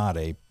that was not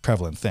a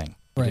prevalent thing.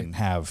 They Right. didn't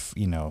have,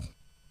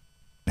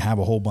 have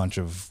a whole bunch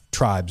of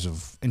tribes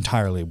of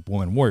entirely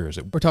women warriors.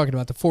 We're talking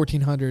about the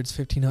 1400s,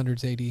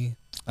 1500s AD.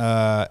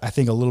 I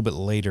think a little bit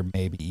later,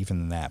 maybe even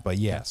than that, but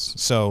yes.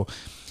 So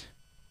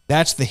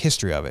that's the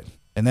history of it.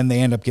 And then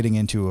they end up getting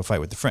into a fight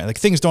with the French. Like,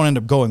 things don't end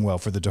up going well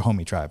for the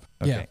Dahomey tribe.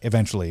 Okay? Yeah.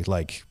 Eventually,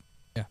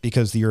 Yeah.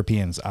 because the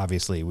Europeans,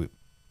 obviously, we're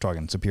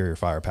talking superior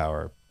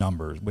firepower,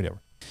 numbers,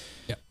 whatever.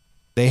 Yeah.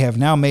 They have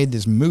now made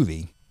this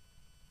movie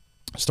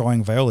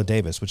starring Viola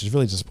Davis, which is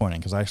really disappointing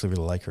because I actually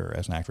really like her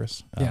as an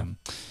actress. Yeah.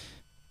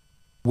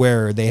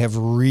 Where they have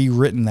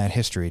rewritten that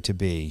history to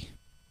be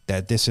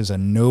that this is a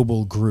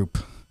noble group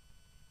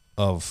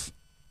of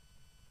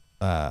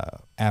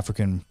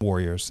African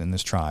warriors in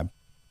this tribe.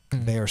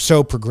 Hmm. They are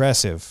so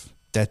progressive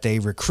that they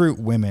recruit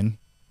women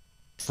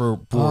for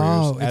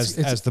warriors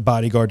as the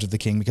bodyguards of the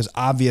king, because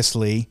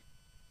obviously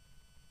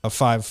a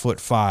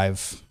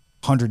 5'5",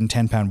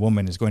 110-pound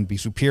woman is going to be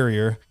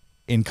superior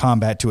in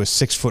combat to a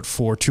 6'4",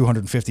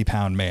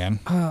 250-pound man.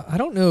 I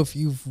don't know if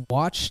you've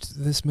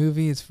watched this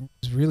movie. It's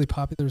really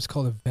popular. It's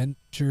called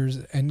Avengers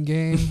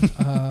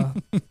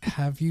Endgame.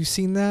 Have you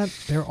seen that?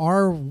 There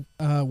are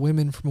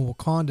women from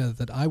Wakanda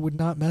that I would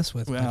not mess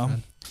with. Well,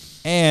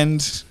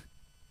 and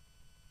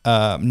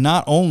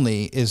not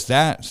only is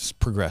that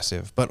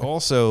progressive, but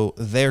also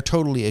they're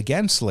totally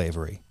against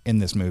slavery in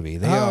this movie.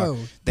 They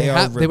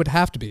would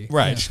have to be.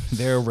 Right. Yeah.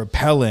 They're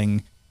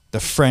repelling the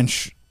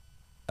French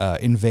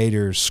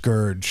invaders'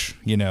 scourge,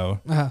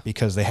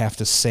 because they have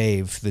to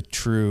save the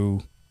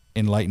true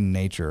enlightened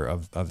nature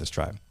of this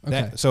tribe.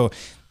 Okay. So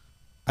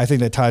I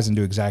think that ties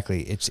into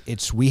exactly,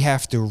 it's we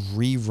have to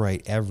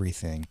rewrite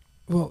everything.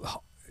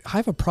 Well, I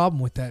have a problem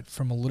with that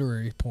from a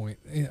literary point.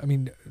 I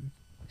mean,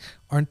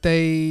 aren't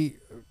they?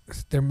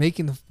 They're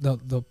making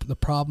the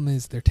problem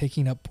is they're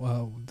taking up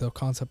the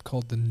concept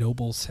called the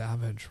noble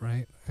savage,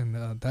 right?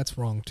 And that's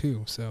wrong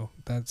too. So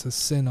that's a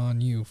sin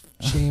on you.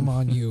 Shame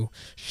on you.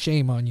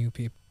 Shame on you,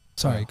 people.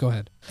 Sorry, go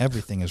ahead.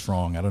 Everything is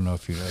wrong. I don't know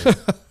if you know.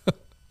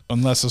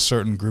 Unless a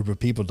certain group of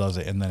people does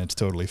it, and then it's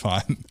totally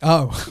fine.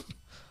 Oh,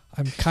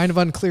 I'm kind of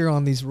unclear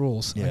on these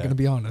rules. Yeah. I'm going to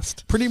be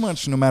honest. Pretty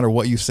much no matter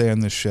what you say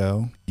on this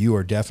show, you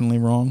are definitely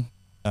wrong.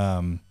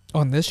 On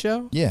this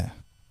show? Yeah.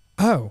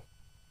 Oh.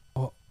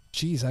 Well,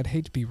 geez, I'd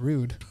hate to be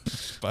rude.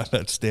 By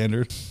that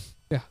standard.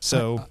 Yeah.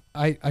 So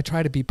I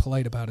try to be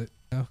polite about it.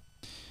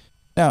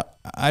 Now,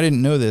 I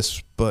didn't know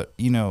this, but,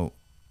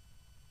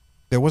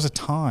 there was a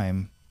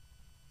time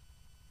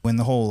when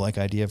the whole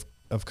idea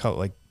of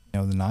color, the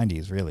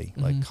 90s really,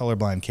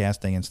 colorblind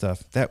casting and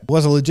stuff, that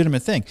was a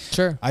legitimate thing.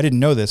 Sure. I didn't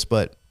know this,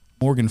 but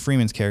Morgan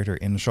Freeman's character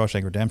in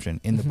Shawshank Redemption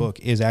in the book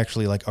is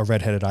actually a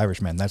redheaded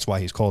Irishman. That's why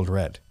he's called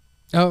Red.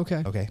 Oh,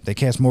 okay. Okay. They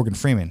cast Morgan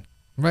Freeman.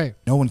 Right.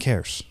 No one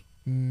cares.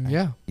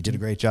 Yeah. He did a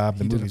great job.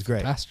 The movie's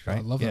great. Right? I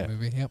love Yeah. that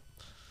movie. Yep.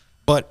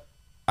 But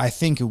I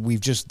think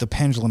the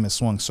pendulum has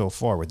swung so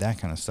far with that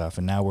kind of stuff,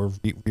 and now we're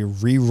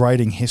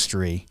rewriting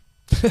history.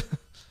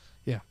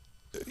 Yeah.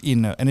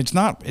 And it's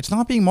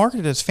not being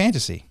marketed as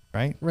fantasy,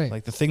 right? Right.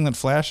 Like the thing that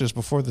flashes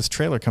before this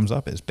trailer comes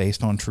up is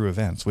based on true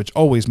events, which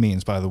always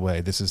means, by the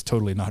way, this is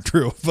totally not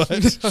true.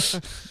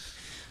 But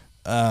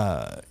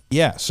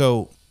yeah.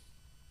 So,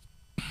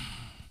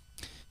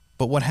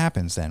 but what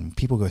happens then?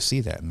 People go see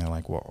that and they're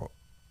like, "Well,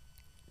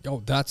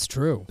 Oh, that's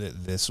true.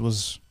 this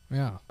was."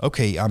 Yeah.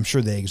 Okay, I'm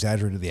sure they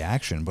exaggerated the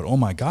action, but oh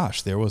my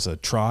gosh, there was a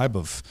tribe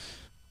of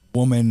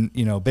women,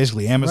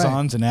 basically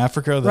Amazons in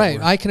Africa.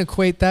 That I can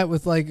equate that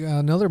with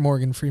another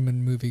Morgan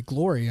Freeman movie,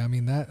 Glory.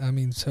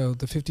 So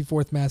the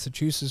 54th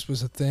Massachusetts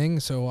was a thing,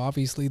 so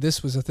obviously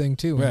this was a thing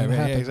too. Right, when it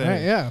happened. exactly.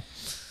 Right, yeah.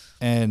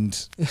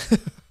 And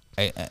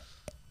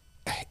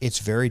it's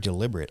very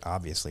deliberate,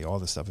 obviously. All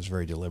this stuff is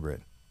very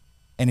deliberate.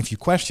 And if you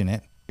question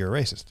it, you're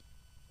a racist.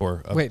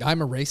 Wait,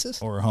 I'm a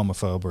racist? Or a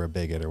homophobe or a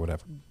bigot or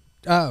whatever.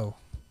 Oh.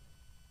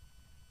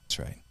 That's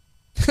right.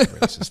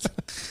 Racist.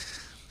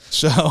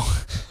 So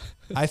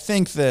I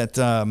think that,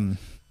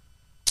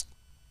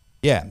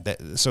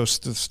 so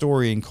the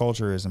story and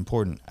culture is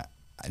important.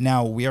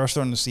 Now, we are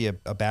starting to see a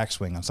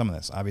backswing on some of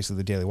this. Obviously,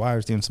 the Daily Wire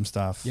is doing some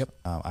stuff. Yep.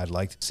 I'd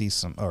like to see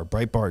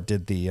Breitbart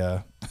did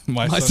the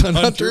My Son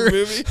Hunter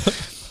movie,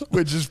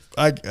 which is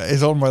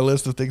on my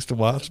list of things to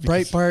watch.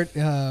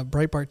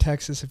 Breitbart,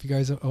 Texas. If you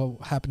guys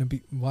happen to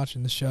be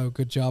watching the show,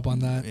 good job on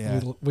that.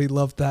 Yeah. We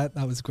loved that.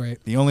 That was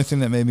great. The only thing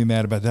that made me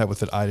mad about that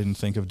was that I didn't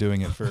think of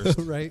doing it first.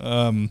 Right.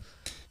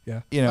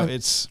 Yeah.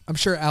 It's. I'm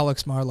sure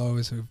Alex Marlowe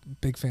is a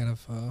big fan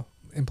of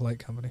Impolite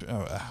Company.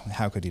 Oh,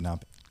 how could he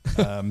not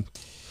be?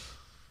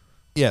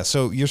 Yeah,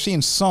 so you're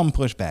seeing some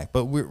pushback,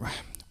 but we're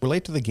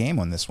late to the game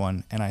on this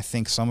one, and I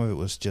think some of it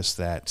was just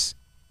that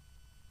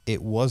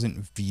it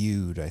wasn't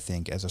viewed, I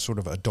think, as a sort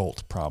of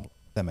adult problem.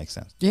 That makes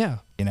sense. Yeah.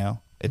 You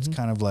know, it's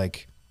kind of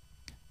like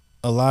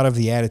a lot of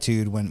the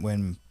attitude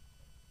when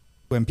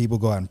people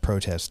go out and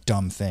protest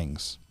dumb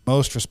things.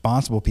 Most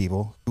responsible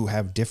people who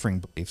have differing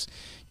beliefs,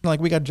 like,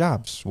 we got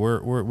jobs,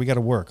 we got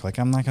to work. Like,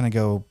 I'm not going to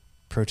go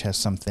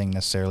protest something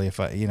necessarily if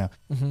I,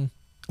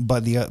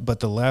 but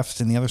the left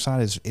and the other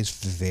side is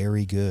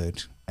very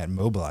good at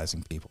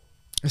mobilizing people,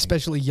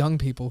 especially young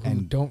people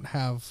who don't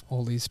have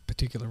all these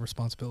particular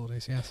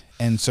responsibilities. Yes.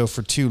 And so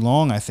for too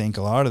long, I think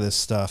a lot of this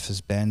stuff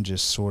has been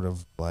just sort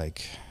of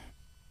like,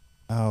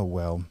 oh,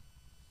 well,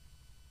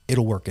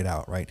 it'll work it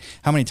out, right?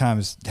 How many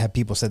times have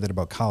people said that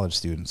about college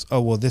students?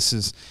 Oh, well, this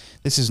is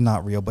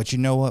not real. But you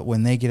know what?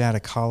 When they get out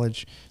of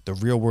college, the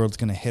real world's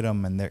going to hit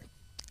them, and it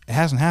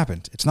hasn't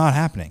happened. It's not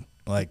happening.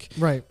 Like,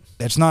 right.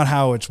 That's not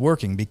how it's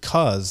working,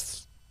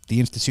 because the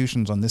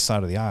institutions on this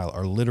side of the aisle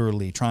are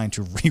literally trying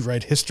to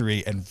rewrite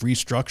history and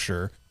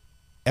restructure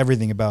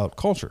everything about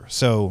culture.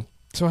 So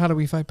how do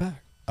we fight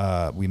back?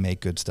 We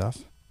make good stuff.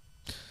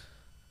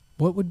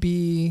 What would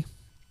be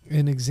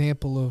an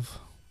example of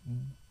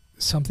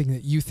something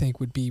that you think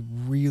would be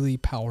really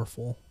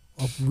powerful,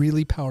 a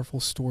really powerful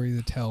story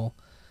to tell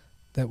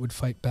that would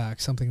fight back,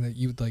 something that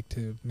you would like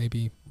to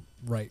maybe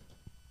write?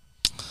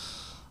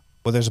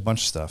 Well, there's a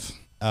bunch of stuff.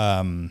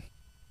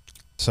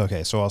 So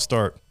I'll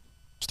start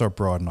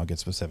broad and I'll get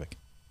specific.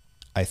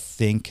 I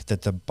think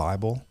that the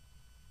Bible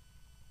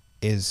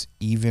is,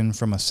 even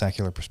from a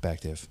secular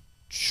perspective,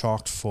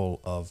 chock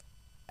full of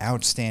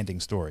outstanding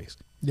stories.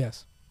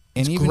 Yes.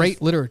 And it's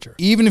great literature.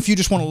 Even if you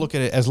just want to look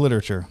at it as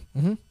literature,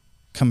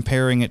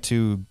 comparing it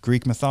to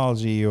Greek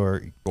mythology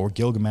or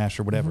Gilgamesh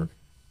or whatever,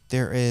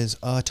 there is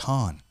a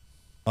ton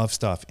of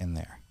stuff in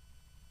there.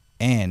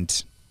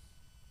 And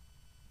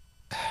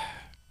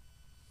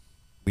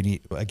we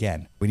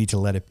need to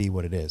let it be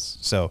what it is.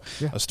 So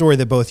a story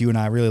that both you and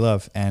I really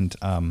love, and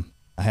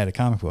I had a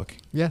comic book.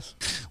 Yes.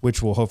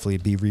 Which will hopefully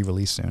be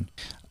re-released soon,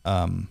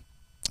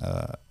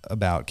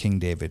 about King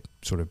David,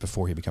 sort of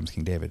before he becomes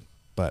King David.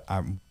 But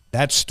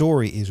that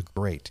story is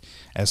great.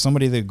 As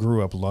somebody that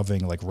grew up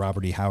loving like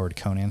Robert E. Howard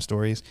Conan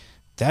stories,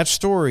 that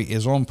story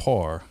is on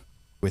par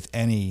with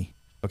any,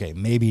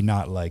 maybe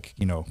not like,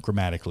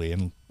 grammatically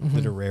and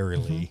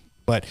literarily,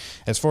 but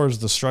as far as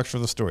the structure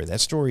of the story,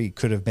 that story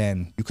could have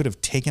been, you could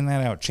have taken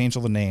that out, changed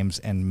all the names,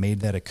 and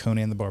made that a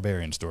Conan the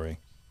Barbarian story,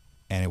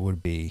 and it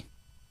would be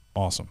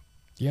awesome.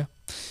 Yeah.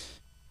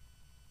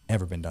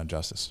 Never been done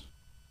justice.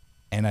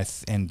 And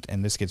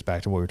and this gets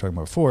back to what we were talking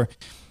about before,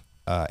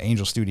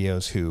 Angel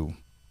Studios, who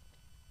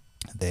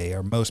they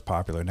are most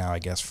popular now, I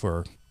guess,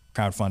 for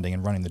crowdfunding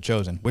and running The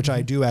Chosen, which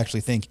I do actually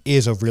think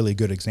is a really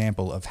good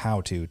example of how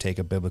to take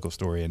a biblical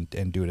story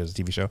and do it as a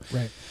TV show.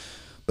 Right.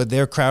 But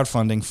they're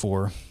crowdfunding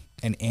for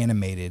an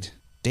animated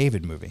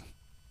David movie.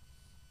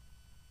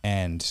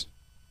 And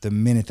the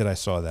minute that I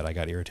saw that, I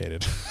got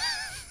irritated.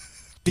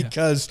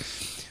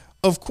 Because,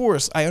 of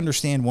course, I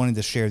understand wanting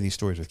to share these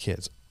stories with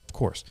kids, of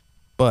course.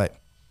 But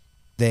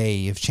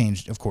they have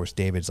changed. Of course,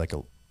 David's like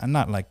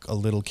not like a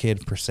little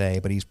kid per se,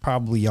 but he's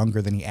probably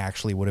younger than he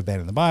actually would have been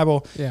in the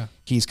Bible. Yeah.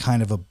 He's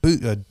kind of a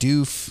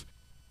doof.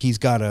 He's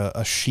got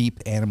a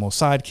sheep animal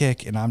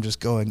sidekick, and I'm just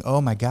going,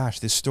 oh my gosh,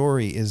 this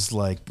story is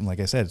like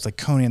I said, it's like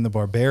Conan the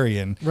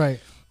Barbarian.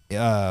 Right.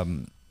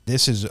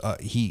 This is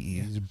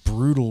he's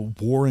brutal,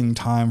 warring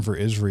time for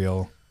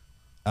Israel.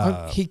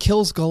 He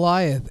kills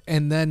Goliath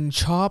and then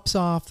chops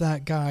off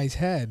that guy's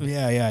head.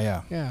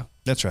 Yeah.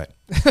 That's right.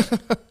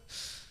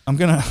 I'm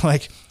gonna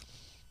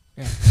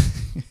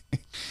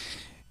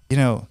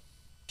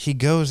he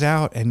goes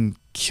out and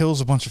kills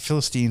a bunch of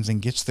Philistines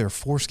and gets their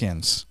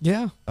foreskins.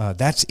 Yeah.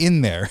 That's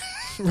in there.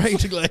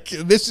 Right. Like,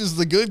 this is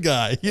the good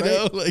guy, you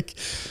know, like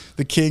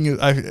the king.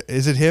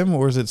 Is it him,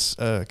 or is it,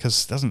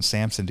 cause doesn't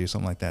Samson do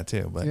something like that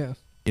too? But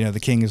the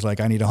king is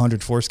like, I need 100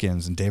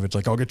 foreskins. And David's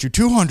like, I'll get you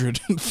 200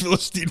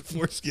 Philistine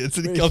foreskins.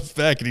 And he comes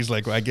back and he's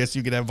like, well, I guess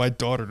you could have my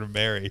daughter to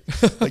marry.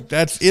 Like,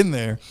 that's in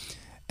there.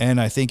 And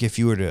I think if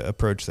you were to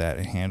approach that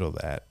and handle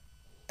that,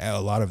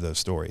 a lot of those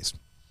stories,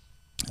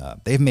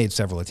 they've made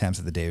several attempts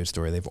at the David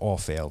story. They've all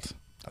failed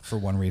for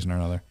one reason or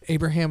another.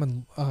 Abraham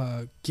and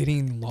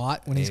getting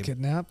Lot when he's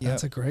kidnapped.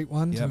 That's a great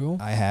one too.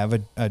 I have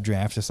a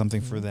draft of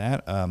something for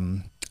that.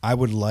 I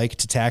would like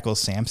to tackle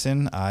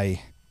Samson.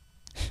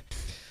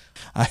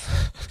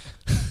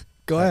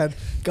 Go ahead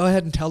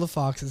and tell the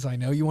foxes. I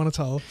know you want to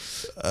tell.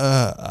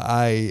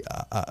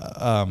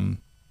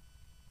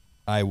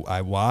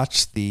 I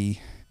watched the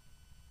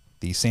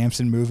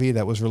Samson movie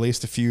that was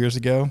released a few years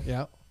ago.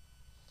 Yeah.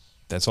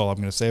 That's all I'm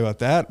going to say about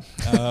that.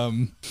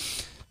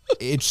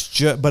 It's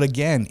just, but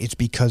again, it's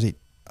because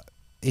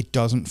it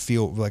doesn't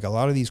feel like a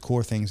lot of these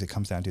core things it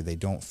comes down to, they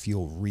don't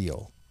feel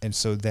real. And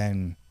so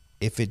then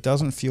if it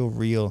doesn't feel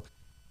real,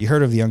 you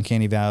heard of the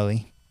uncanny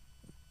valley?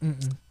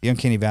 Mm-mm. The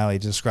uncanny valley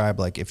described,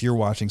 like, if you're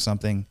watching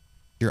something,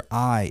 your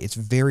eye, it's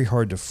very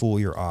hard to fool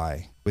your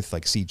eye with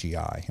like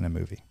CGI in a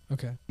movie.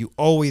 Okay. You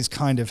always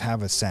kind of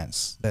have a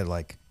sense that,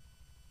 like,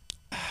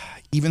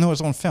 even though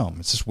it's on film,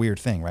 it's this weird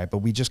thing, right? But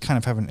we just kind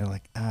of have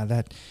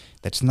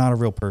that's not a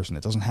real person.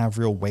 It doesn't have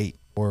real weight.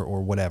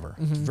 or whatever.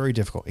 It's very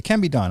difficult. It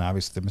can be done.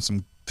 Obviously, there have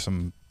been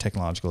some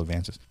technological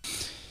advances.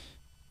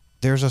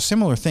 There's a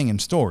similar thing in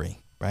story,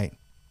 right?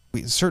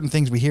 Certain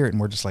things we hear it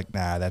and we're just like,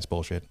 nah, that's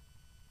bullshit.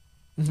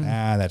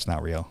 Nah, that's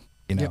not real.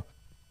 You know,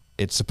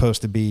 it's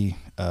supposed to be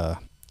a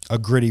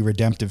gritty,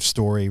 redemptive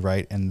story,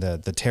 right? And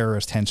the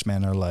terrorist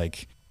henchmen are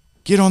like,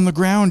 get on the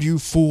ground, you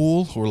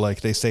fool. Or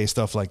like they say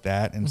stuff like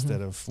that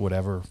instead of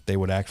whatever they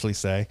would actually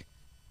say.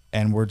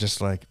 And we're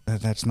just like,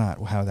 that's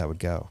not how that would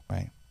go,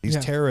 right? These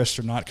terrorists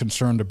are not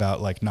concerned about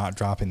like not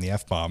dropping the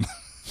F-bomb.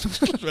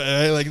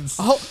 Like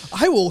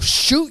I will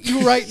shoot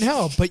you right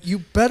now, but you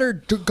better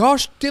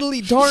gosh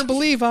diddly darn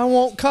believe I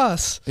won't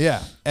cuss.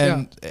 Yeah.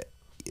 And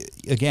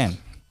again,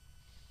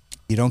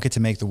 you don't get to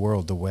make the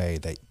world the way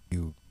that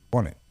you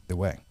want it, the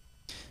way.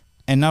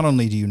 And not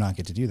only do you not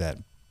get to do that,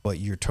 but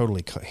you're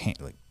totally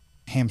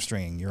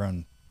hamstringing your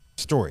own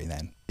story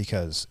then,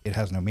 because it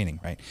has no meaning,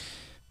 right?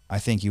 I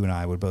think you and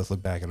I would both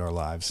look back at our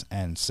lives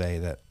and say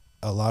that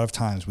a lot of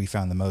times we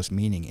found the most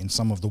meaning in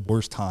some of the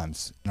worst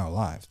times in our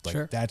lives.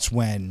 Like that's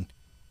when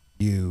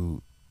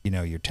you're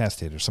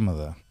tested, or some of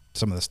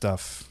the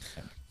stuff.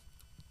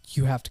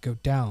 You have to go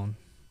down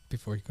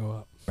before you go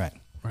up. Right.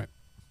 Right.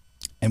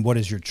 And what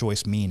does your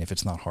choice mean if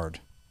it's not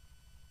hard?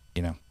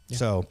 You know? Yeah.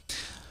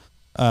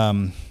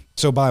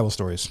 So Bible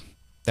stories.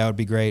 That would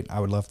be great. I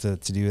would love to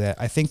do that.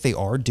 I think they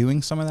are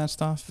doing some of that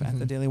stuff at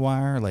the Daily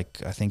Wire.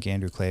 Like, I think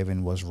Andrew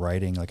Klavan was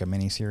writing like a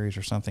mini series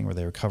or something where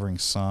they were covering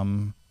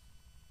some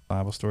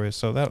Bible stories.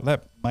 So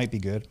that might be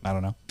good. I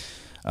don't know.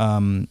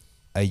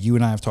 You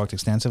and I have talked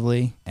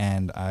extensively,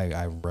 and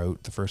I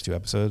wrote the first 2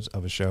 episodes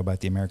of a show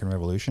about the American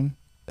Revolution.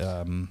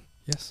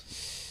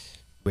 Yes.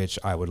 Which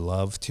I would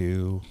love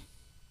to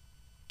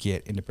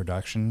get into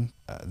production.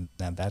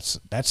 Now that's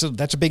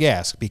a big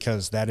ask,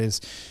 because this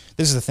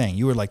is the thing.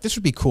 You were like, this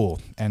would be cool,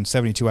 and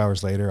 72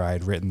 hours later I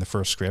had written the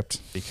first script,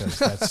 because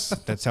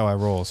that's how I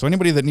roll. So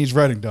anybody that needs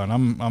writing done,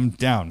 I'm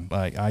down.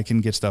 Like, I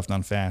can get stuff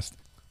done fast.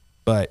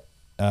 But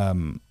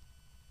there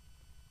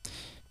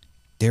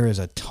is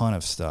a ton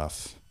of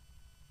stuff.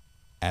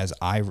 As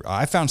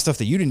I found stuff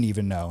that you didn't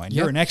even know, and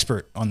you're an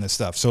expert on this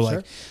stuff. So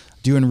like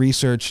doing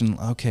research and,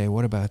 okay,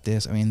 what about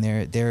this? I mean,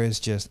 there is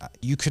just,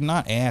 you could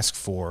not ask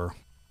for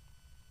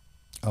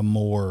a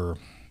more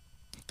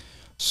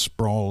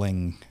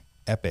sprawling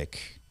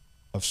epic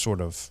of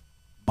sort of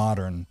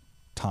modern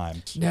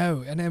times.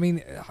 No, and I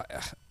mean,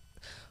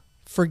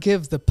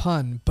 forgive the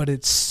pun, but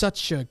it's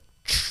such a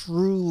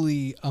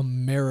truly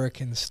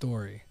American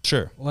story.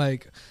 Sure.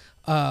 Like,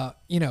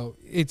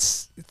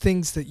 it's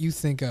things that you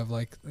think of,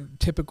 like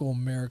typical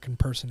American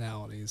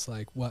personalities,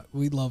 like what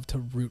we love to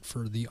root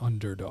for the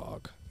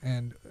underdog.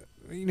 And,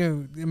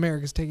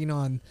 America's taking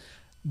on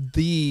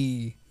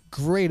the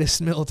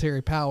greatest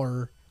military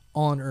power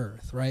on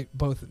earth, right?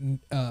 Both in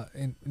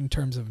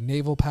terms of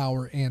naval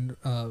power and,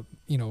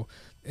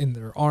 in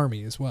their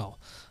army as well.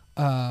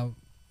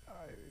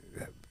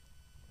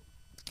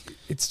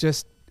 It's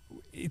just,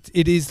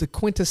 it is the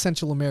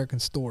quintessential American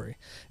story.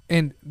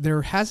 And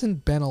there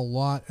hasn't been a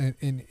lot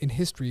in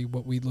history.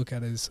 What we look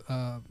at is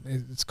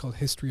it's called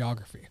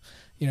historiography.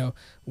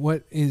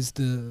 What is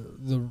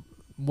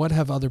what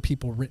have other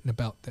people written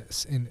about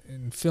this?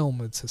 In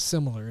film, it's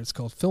similar. It's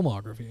called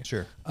filmography.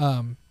 Sure.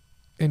 And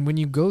when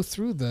you go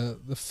through the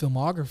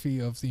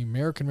filmography of the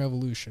American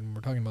Revolution,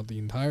 we're talking about the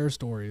entire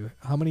story.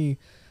 How many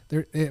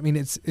there? I mean,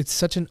 it's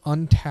such an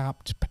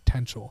untapped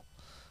potential.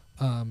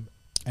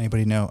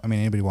 Anybody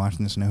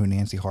watching this know who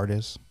Nancy Hart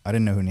is? I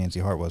didn't know who Nancy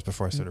Hart was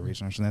before I started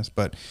researching this,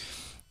 but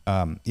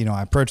I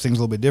approach things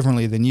a little bit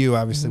differently than you.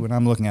 Obviously, when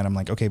I'm looking at it, I'm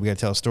like, okay, we got to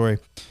tell a story.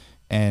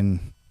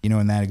 And,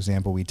 in that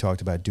example, we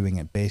talked about doing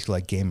it basically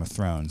like Game of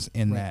Thrones,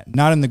 that,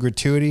 not in the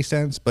gratuity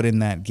sense, but in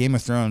that Game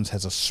of Thrones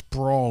has a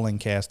sprawling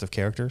cast of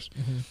characters.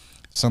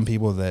 Some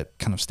people that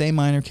kind of stay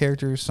minor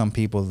characters, some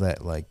people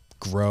that like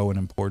grow in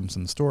importance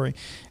in the story.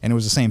 And it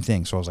was the same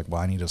thing. So I was like,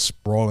 well, I need a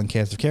sprawling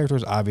cast of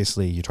characters.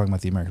 Obviously, you're talking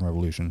about the American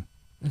Revolution.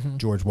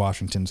 George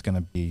Washington's going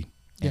to be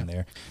in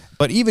there.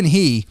 But even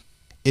he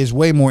is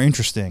way more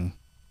interesting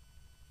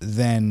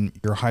than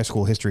your high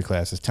school history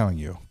class is telling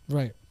you.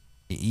 Right.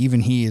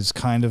 Even he is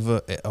kind of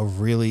a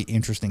really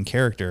interesting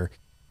character.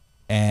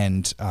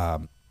 And,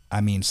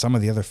 some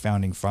of the other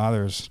founding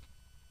fathers,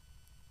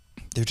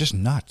 they're just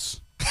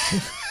nuts.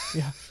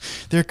 Yeah.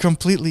 They're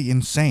completely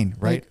insane,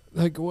 right?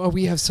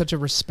 We have such a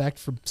respect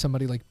for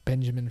somebody like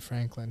Benjamin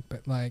Franklin,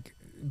 but like,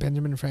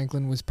 Benjamin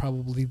Franklin was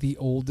probably the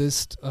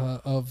oldest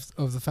of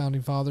the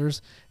founding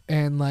fathers,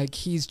 and like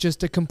he's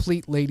just a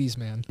complete ladies'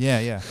 man.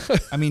 Yeah.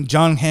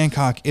 John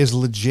Hancock is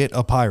legit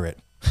a pirate,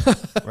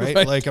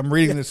 right? Like I'm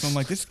reading this, and I'm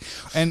like this,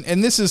 and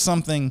this is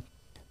something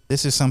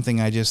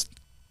I just,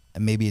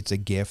 maybe it's a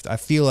gift. I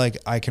feel like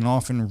I can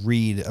often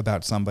read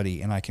about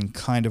somebody and I can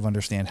kind of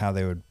understand how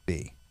they would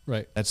be.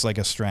 Right. That's like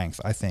a strength,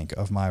 I think,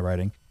 of my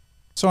writing.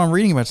 So I'm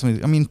reading about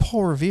somebody.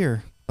 Paul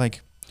Revere,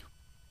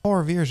 Paul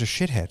Revere's a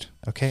shithead,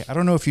 okay? I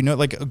don't know if you know,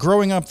 like,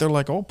 growing up, they're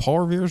like, oh, Paul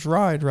Revere's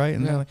right?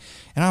 And and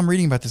I'm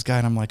reading about this guy,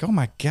 and I'm like, oh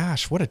my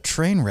gosh, what a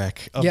train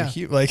wreck of a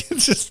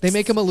it's just... They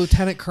make him a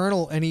lieutenant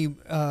colonel, and he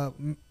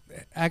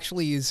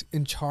actually is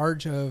in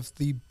charge of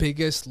the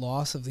biggest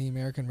loss of the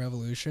American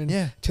Revolution.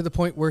 Yeah. To the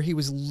point where he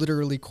was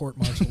literally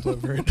court-martialed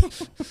over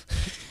it.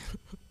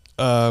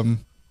 Yeah.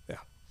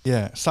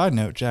 Yeah. Side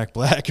note, Jack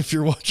Black, if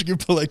you're watching In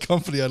Polite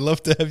Company, I'd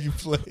love to have you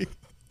play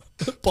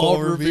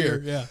Paul Revere.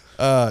 Yeah.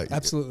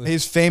 Absolutely.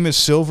 His famous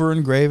silver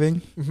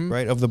engraving,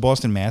 right, of the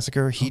Boston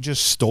Massacre, he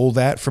just stole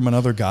that from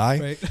another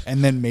guy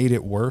and then made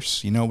it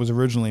worse. You know, it was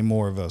originally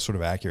more of a sort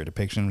of accurate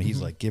depiction.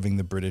 He's like giving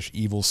the British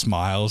evil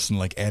smiles and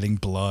like adding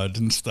blood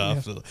and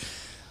stuff.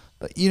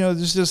 Yeah. You know,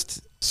 there's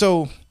just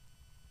so,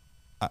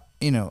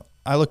 you know,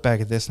 I look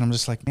back at this and I'm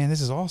just like, man,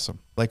 this is awesome.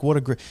 Like, what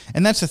a great,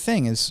 and that's the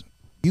thing is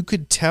you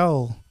could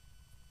tell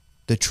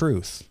the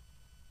truth,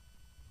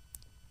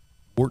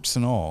 warts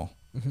and all.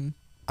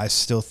 I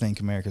still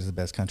think America's the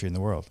best country in the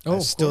world. I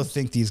still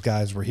think these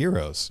guys were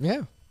heroes.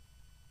 Yeah.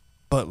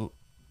 But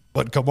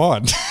come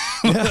on.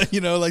 You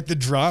know, like the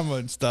drama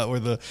and stuff, or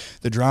the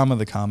drama,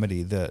 the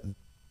comedy,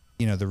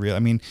 you know, the real, I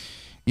mean,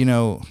 you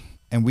know,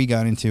 and we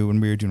got into,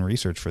 when we were doing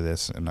research for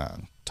this and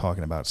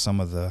talking about some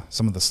of the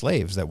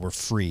slaves that were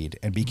freed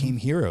and became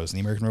heroes in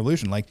the American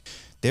Revolution. Like,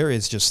 there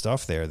is just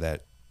stuff there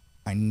that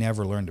I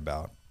never learned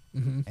about.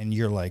 And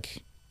you're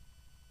like,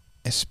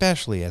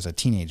 especially as a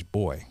teenage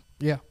boy.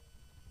 Yeah.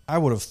 I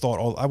would have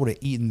thought I would have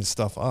eaten this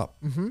stuff up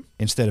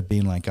instead of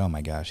being like, oh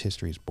my gosh,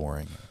 history's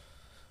boring.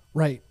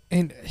 Right.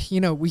 And,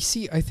 you know, we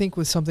see, I think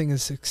with something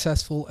as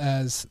successful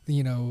as,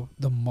 you know,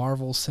 the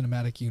Marvel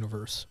Cinematic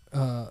Universe,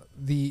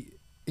 the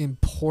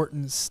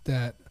importance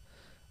that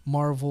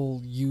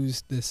Marvel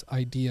used this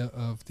idea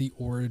of the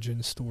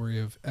origin story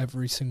of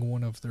every single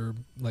one of their,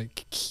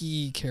 like,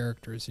 key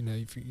characters. You know,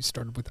 if you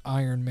started with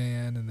Iron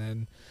Man, and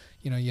then,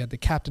 you know, you had the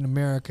Captain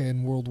America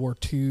in World War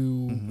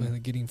II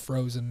and getting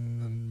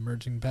frozen and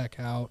merging back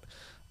out.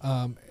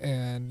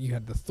 And you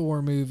had the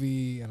Thor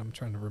movie, and I'm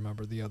trying to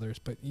remember the others,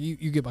 but you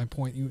get my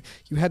point. You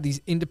had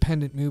these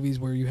independent movies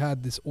where you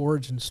had this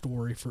origin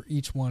story for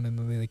each one, and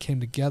then they came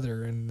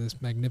together in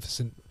this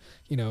magnificent,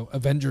 you know,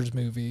 Avengers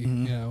movie, you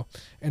know,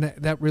 and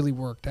that really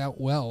worked out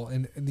well.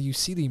 And you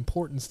see the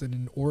importance that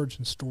an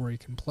origin story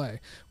can play.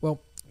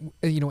 Well,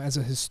 you know, as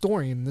a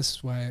historian, this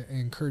is why I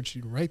encourage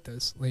you to write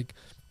this, like,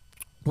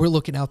 we're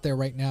looking out there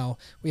right now.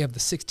 We have the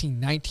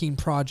 1619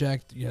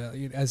 Project.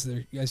 As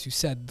you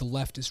said, the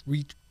left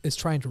is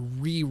trying to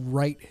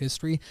rewrite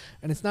history,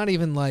 and it's not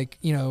even like,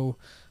 you know,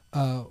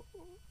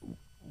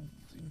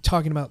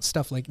 talking about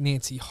stuff like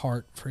Nancy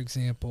Hart, for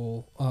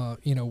example.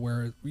 You know,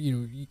 where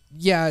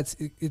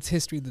it's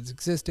history that's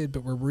existed,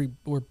 but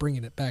we're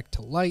bringing it back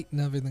to light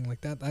and everything like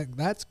that.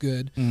 That's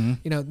good. You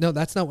know, no,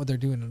 that's not what they're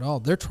doing at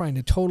all. They're trying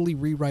to totally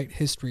rewrite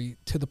history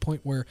to the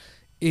point where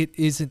it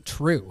isn't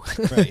true.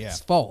 Right, yeah.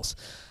 It's false.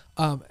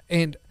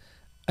 And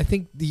I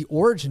think the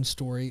origin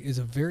story is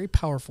a very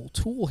powerful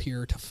tool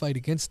here to fight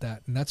against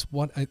that. And that's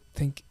what I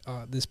think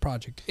this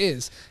project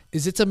is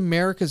it's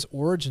America's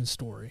origin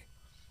story.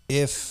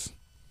 If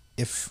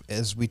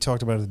as we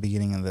talked about at the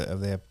beginning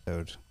of the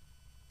episode,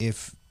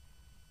 if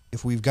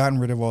we've gotten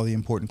rid of all the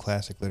important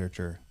classic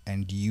literature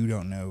and you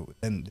don't know,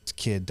 then this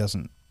kid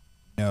doesn't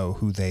know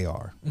who they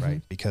are,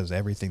 right? Because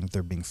everything that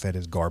they're being fed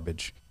is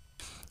garbage.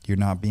 You're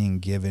not being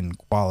given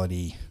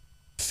quality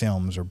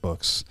films or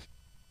books.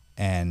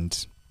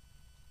 And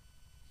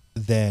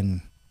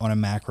then on a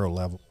macro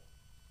level,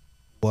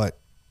 what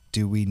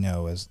do we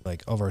know as,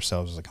 like, of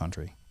ourselves as a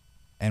country?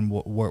 And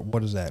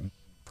what does that mean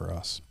for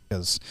us?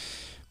 Because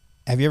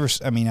have you ever,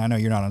 I mean, I know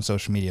you're not on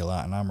social media a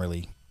lot, and I'm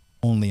really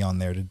only on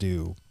there to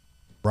do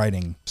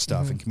writing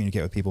stuff and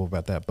communicate with people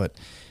about that. But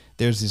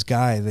there's this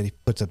guy that he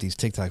puts up these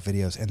TikTok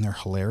videos, and they're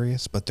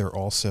hilarious, but they're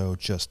also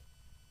just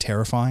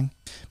terrifying,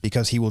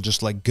 because he will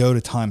just, like, go to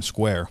Times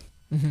Square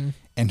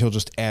and he'll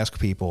just ask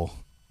people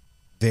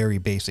very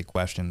basic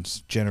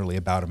questions, generally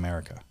about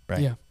America,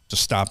 right? Yeah.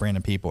 Just stop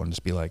random people and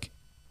just be like,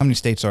 how many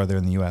states are there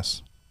in the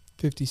U.S.?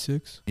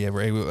 56. Yeah,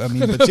 right. I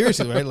mean, but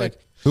seriously, right? Like,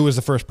 who was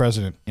the first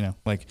president? You know,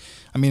 like,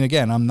 I mean,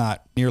 again, I'm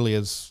not nearly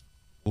as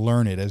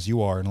learned as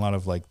you are in a lot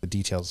of, like, the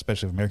details,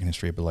 especially of American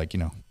history, but, like,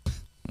 you know.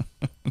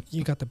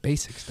 You got the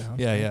basics down.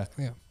 Yeah.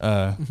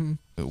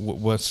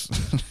 What's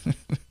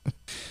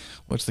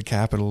what's the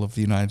capital of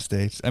the United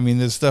States? I mean,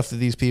 there's stuff that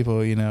these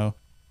people, you know,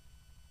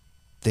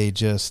 they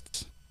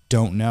just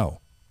don't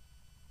know.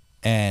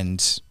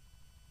 And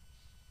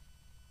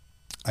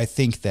I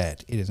think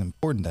that it is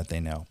important that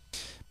they know.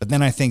 But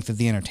then I think that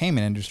the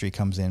entertainment industry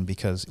comes in,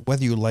 because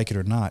whether you like it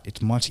or not,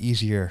 it's much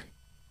easier.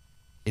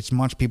 It's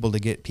much people to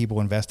get people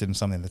invested in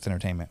something that's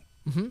entertainment.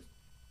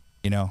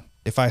 You know,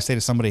 if I say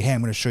to somebody, hey,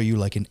 I'm going to show you,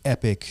 like, an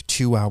epic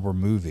 2-hour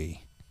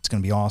movie, it's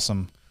going to be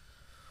awesome.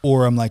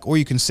 Or I'm like, or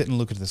you can sit and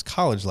look at this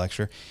college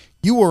lecture.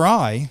 You or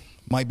I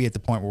might be at the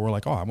point where we're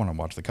like, oh, I want to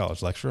watch the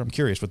college lecture. I'm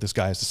curious what this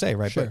guy has to say,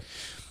 right? Sure.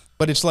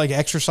 But it's like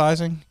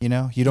exercising, you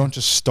know? You don't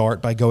just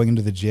start by going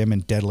into the gym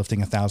and deadlifting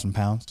 1,000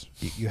 pounds.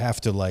 You have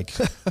to, like,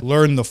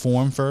 learn the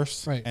form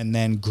first, right, and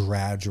then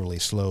gradually,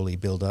 slowly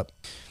build up.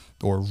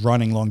 Or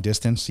running long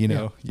distance, you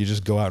know? You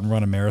just go out and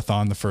run a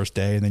marathon the first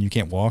day and then you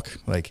can't walk.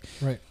 Like,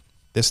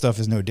 this stuff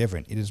is no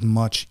different. It is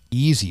much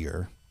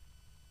easier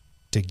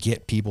to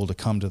get people to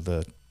come to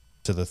the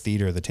to the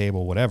theater, the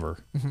table, whatever,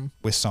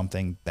 with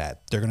something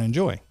that they're going to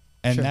enjoy.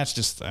 And that's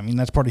just, I mean,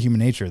 that's part of human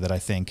nature that I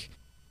think,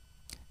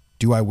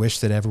 do I wish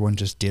that everyone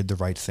just did the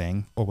right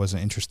thing or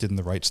wasn't interested in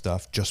the right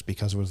stuff just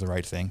because it was the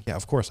right thing? Yeah,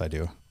 of course I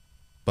do.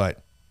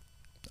 But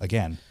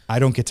again, I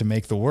don't get to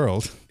make the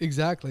world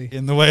exactly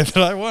in the way that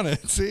I want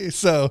it. See,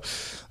 so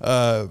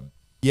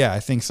yeah,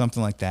 I think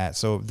something like that.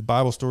 So the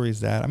Bible story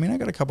is that. I mean, I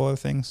got a couple other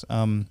things.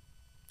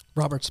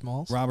 Robert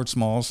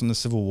Smalls from the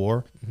Civil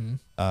War,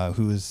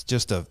 who is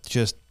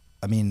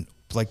I mean,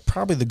 like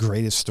probably the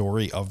greatest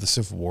story of the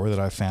Civil War that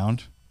I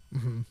found.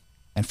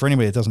 And for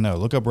anybody that doesn't know,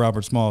 look up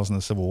Robert Smalls in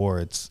the Civil War.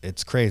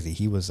 It's crazy.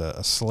 He was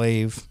a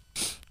slave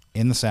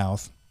in the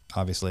South,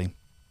 obviously,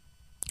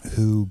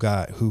 who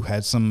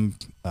had some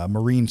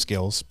marine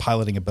skills,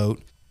 piloting a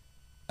boat.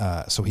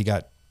 So he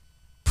got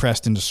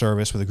pressed into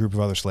service with a group of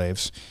other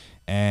slaves,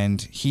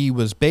 and he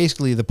was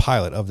basically the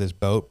pilot of this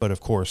boat. But of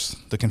course,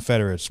 the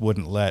Confederates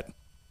wouldn't let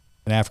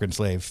an African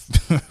slave,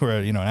 or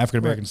an African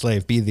American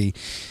slave, be the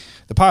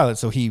pilot.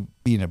 So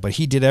but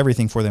he did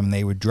everything for them, and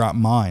they would drop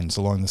mines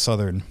along the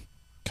southern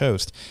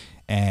coast,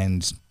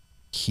 and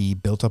he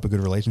built up a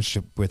good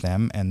relationship with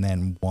them. And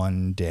then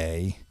one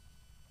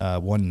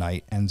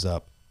night ends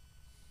up,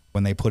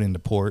 when they put into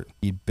port,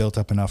 he built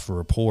up enough of a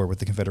rapport with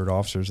the Confederate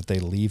officers that they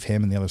leave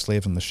him and the other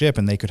slaves on the ship,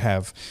 and they could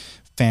have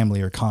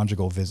family or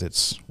conjugal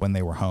visits when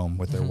they were home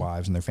with their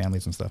wives and their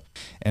families and stuff.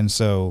 And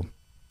so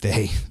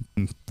they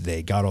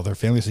got all their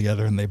families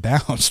together and they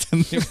bounced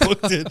and they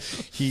booked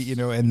it.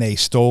 And they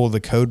stole the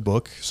code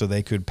book so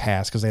they could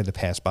pass, because they had to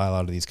pass by a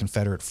lot of these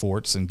Confederate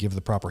forts and give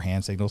the proper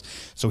hand signals.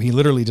 So he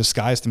literally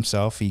disguised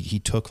himself. He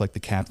took like the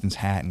captain's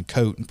hat and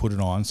coat and put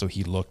it on so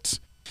he looked.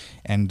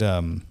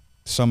 And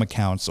some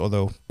accounts,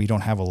 although we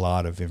don't have a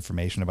lot of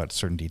information about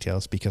certain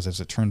details, because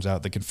as it turns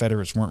out, the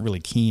Confederates weren't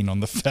really keen on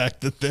the fact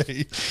that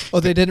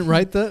they didn't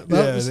write that?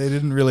 They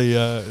didn't really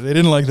they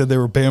didn't like that they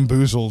were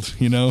bamboozled,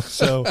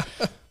 so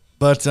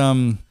but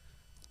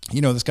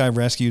this guy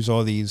rescues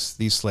all these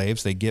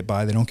slaves. They get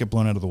by, they don't get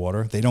blown out of the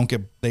water. They don't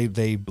get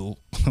they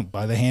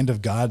by the hand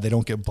of God, they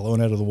don't get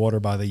blown out of the water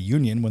by the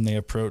Union when they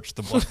approach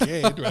the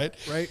blockade, right?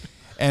 Right.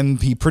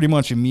 And he pretty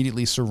much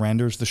immediately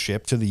surrenders the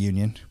ship to the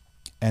Union,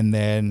 and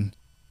then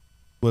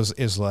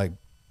is like,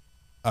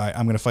 all right,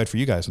 I'm going to fight for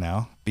you guys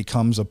now.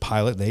 Becomes a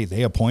pilot.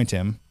 They appoint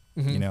him.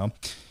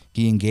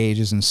 He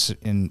engages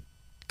in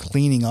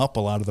cleaning up a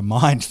lot of the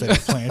mines that he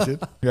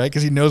planted, right?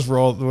 Because he knows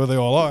where they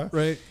all are,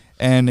 right?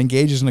 And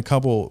engages in a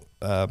couple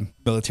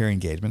military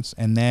engagements,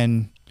 and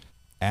then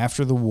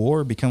after the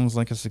war becomes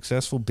like a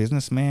successful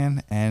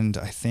businessman, and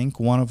I think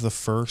one of the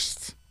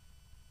first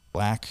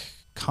black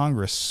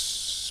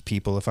Congress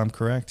people, if I'm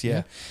correct.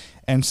 Yeah.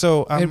 And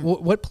so, and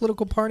what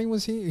political party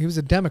was he? He was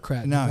a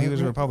Democrat. No, he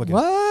was a Republican.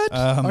 What?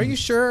 Are you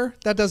sure?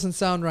 That doesn't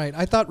sound right.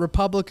 I thought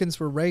Republicans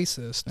were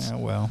racist. Yeah,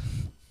 well.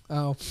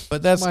 Oh,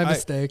 but that's my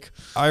mistake.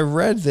 I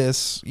read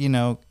this,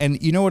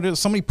 and you know what it is?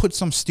 Somebody put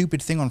some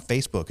stupid thing on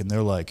Facebook, and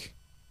they're like,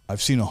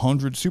 I've seen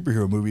 100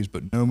 superhero movies,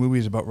 but no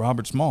movies about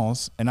Robert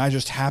Smalls. And I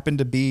just happened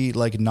to be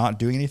like not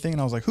doing anything,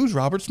 and I was like, who's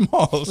Robert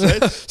Smalls?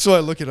 Right? So I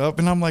look it up,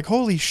 and I'm like,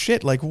 holy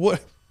shit! Like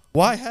what?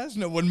 Why has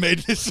no one made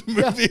this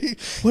movie? Yeah.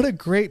 What a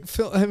great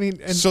film. I mean,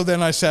 and so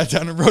then I sat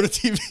down and wrote a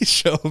TV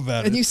show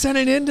about it. And you sent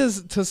it in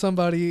to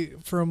somebody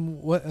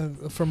from one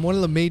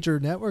of the major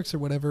networks or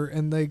whatever,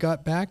 and they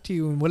got back to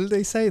you. And what did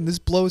they say? And this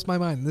blows my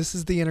mind. This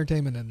is the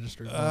entertainment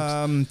industry.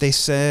 They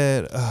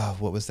said,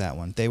 what was that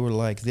one? They were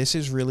like, this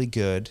is really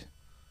good.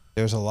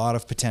 There's a lot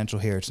of potential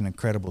here. It's an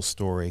incredible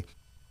story.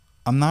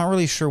 I'm not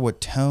really sure what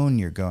tone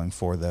you're going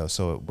for, though,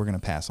 so we're going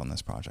to pass on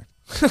this project.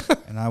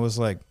 And I was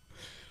like,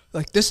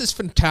 this is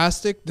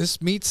fantastic.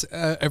 This meets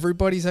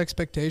everybody's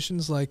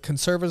expectations. Like,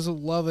 conservatives will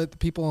love it. The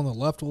people on the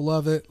left will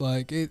love it.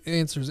 Like, it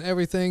answers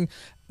everything.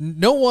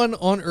 No one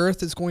on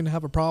earth is going to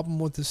have a problem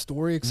with this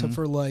story except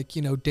for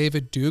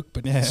David Duke,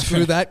 but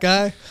screw that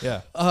guy.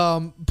 Yeah.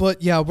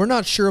 But yeah, we're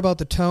not sure about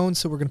the tone,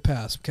 so we're going to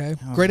pass. Okay.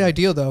 Great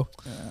idea though.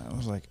 I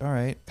was like, all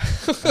right.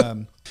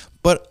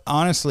 But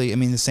honestly, I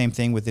mean, the same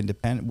thing with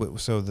Independent.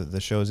 So the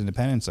show's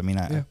Independence. I mean,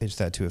 I pitched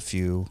that to a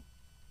few,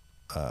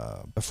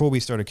 before we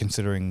started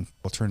considering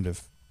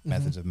alternative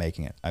methods of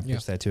making it. I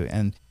pitched that to it,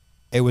 and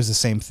it was the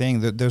same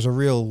thing. There's a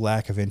real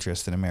lack of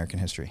interest in American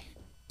history.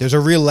 There's a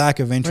real lack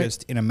of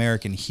interest in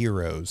American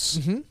heroes,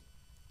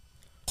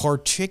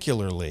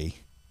 particularly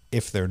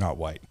if they're not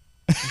white.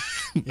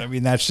 I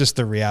mean, that's just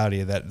the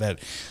reality that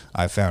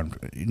I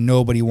found.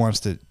 Nobody wants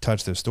to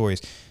touch those stories.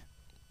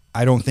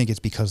 I don't think it's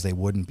because they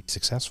wouldn't be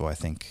successful. I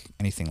think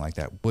anything like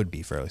that would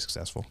be fairly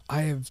successful.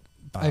 I've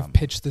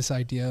pitched this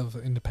idea of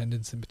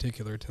independence in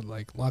particular to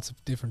like lots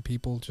of different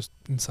people just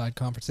inside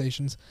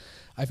conversations.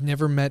 I've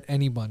never met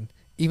anyone,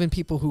 even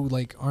people who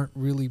like aren't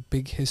really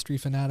big history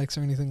fanatics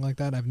or anything like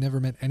that. I've never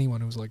met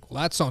anyone who's like,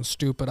 well, that sounds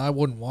stupid. I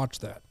wouldn't watch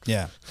that.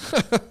 Yeah.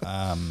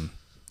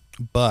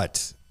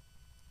 But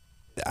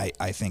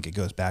I think it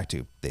goes back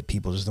to that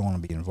people just don't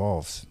want to be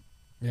involved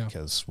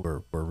because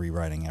we're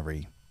rewriting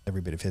every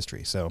every bit of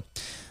history. So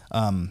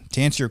to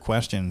answer your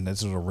question,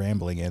 this is a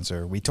rambling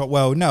answer.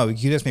 Well, no,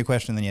 you asked me a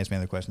question, then you asked me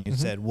another question. You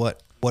said,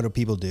 what do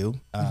people do?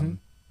 You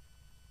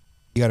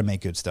got to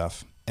make good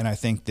stuff. And I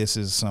think this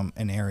is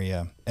an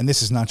area, and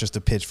this is not just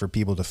a pitch for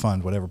people to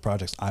fund whatever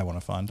projects I want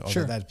to fund,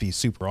 although that'd be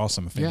super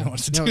awesome if anyone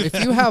wants to do if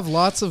that. you have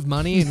lots of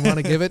money and want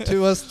to give it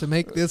to us to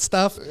make this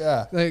stuff,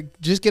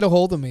 just get a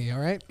hold of me, all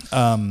right?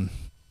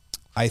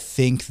 I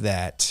think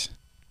that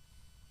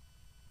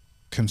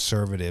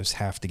conservatives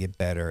have to get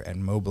better at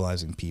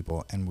mobilizing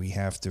people, and we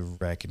have to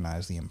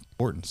recognize the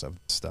importance of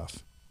this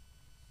stuff.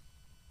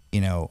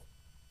 You know,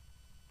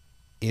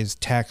 is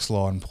tax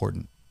law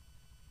important?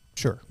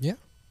 Sure. Yeah.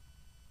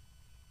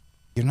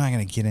 You're not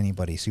going to get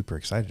anybody super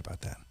excited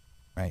about that,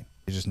 right?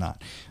 It's just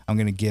not. I'll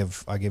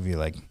give you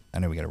like, I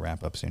know we got to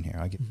wrap up soon here.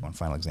 I'll give you one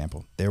final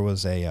example. There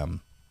was and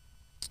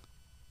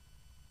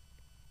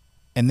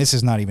this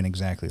is not even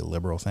exactly a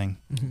liberal thing,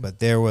 but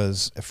there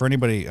was, for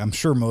anybody, I'm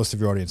sure most of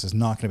your audience is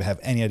not going to have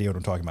any idea what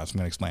I'm talking about, so I'm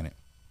going to explain it.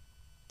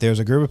 There's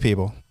a group of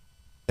people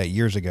that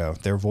years ago,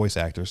 they're voice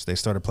actors, they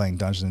started playing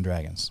Dungeons and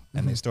Dragons,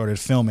 and they started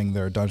filming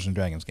their Dungeons and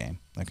Dragons game,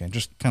 okay,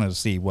 just kind of to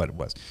see what it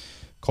was,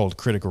 called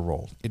Critical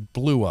Role. It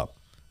blew up.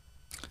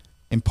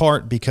 In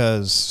part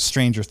because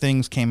Stranger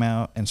Things came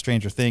out, and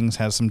Stranger Things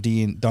has some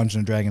Dungeons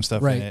and Dragons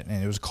stuff in it,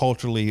 and it was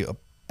culturally,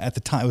 at the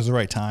time, it was the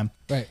right time.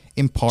 Right.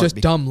 In part, just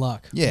dumb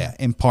luck. Yeah,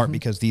 in part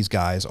because these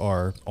guys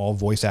are all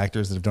voice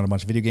actors that have done a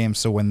bunch of video games,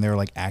 so when they're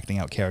like acting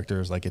out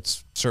characters, like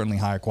it's certainly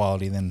higher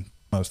quality than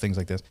most things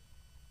like this.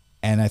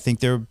 And I think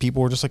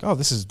people were just like, oh,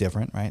 this is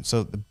different, right?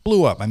 So it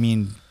blew up. I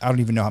mean, I don't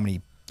even know how many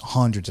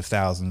hundreds of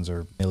thousands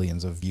or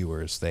millions of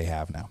viewers they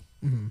have now.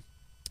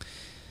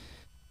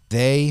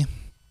 They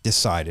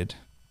decided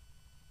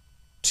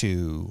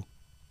to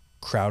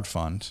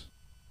crowdfund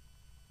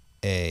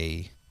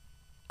a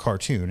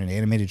cartoon, an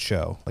animated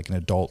show, like an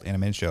adult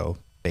animated show,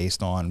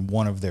 based on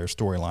one of their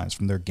storylines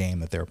from their game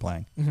that they're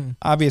playing.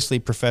 Obviously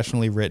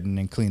professionally written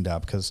and cleaned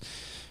up, because,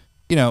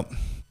 you know,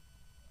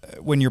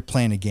 when you're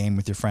playing a game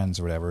with your friends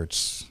or whatever,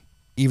 it's,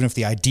 even if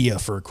the idea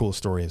for a cool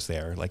story is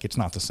there, like it's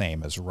not the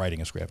same as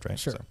writing a script, right?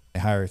 Sure.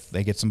 So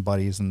they get some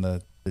buddies in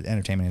the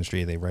entertainment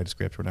industry, they write a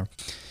script or whatever.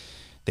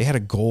 They had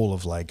a goal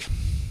of like,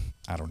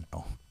 I don't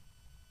know,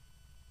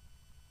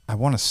 I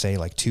want to say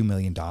like $2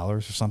 million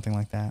or something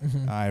like that.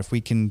 If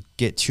we can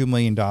get $2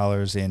 million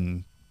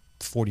in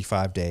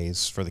 45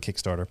 days for the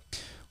Kickstarter,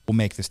 we'll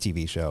make this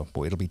TV show.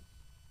 Boy, it'll be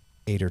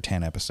 8 or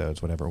 10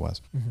 episodes, whatever it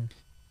was.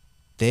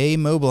 They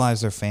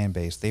mobilized their fan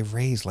base. They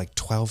raised like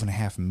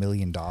 $12.5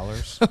 million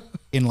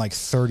in like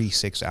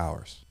 36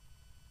 hours.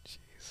 Jeez.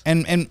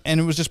 And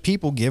it was just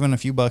people giving a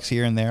few bucks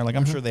here and there. Like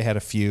I'm sure they had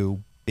a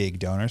few big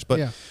donors,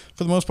 but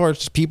for the most part, it's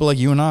just people like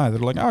you and I that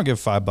are like, I'll give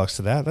 $5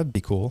 to that. That'd be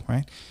cool,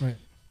 right? Right.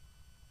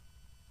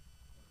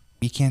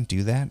 We can't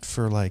do that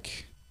for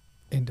like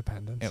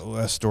independence,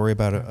 a story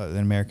about an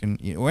American,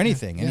 or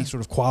anything, any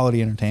sort of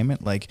quality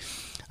entertainment. Like,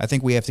 I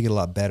think we have to get a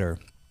lot better.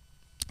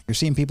 You're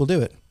seeing people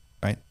do it,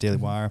 right? Daily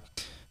Wire.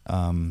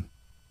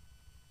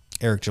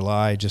 Eric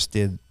July just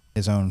did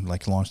his own,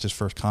 like launched his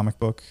first comic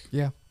book.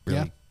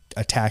 Really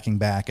attacking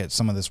back at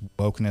some of this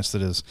wokeness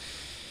that is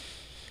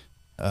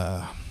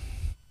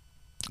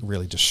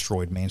really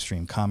destroyed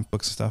mainstream comic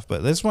books and stuff.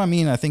 But that's what I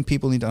mean. I think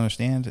people need to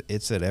understand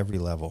it's at every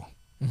level.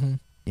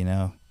 You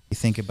know, you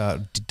think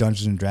about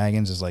Dungeons and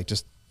Dragons as like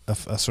just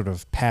a sort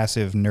of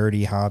passive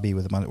nerdy hobby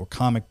with or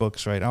comic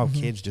books, right? Oh,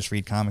 kids just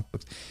read comic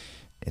books.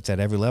 It's at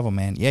every level,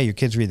 man. Yeah, your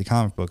kids read the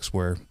comic books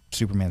where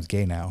Superman's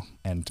gay now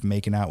and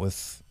making out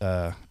with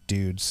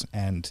dudes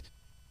and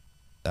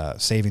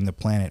saving the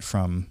planet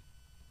from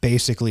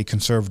basically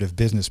conservative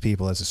business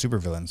people as the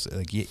supervillains.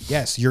 Like,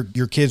 yes,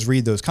 your kids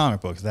read those comic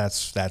books.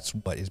 That's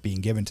what is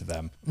being given to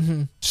them.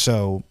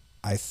 So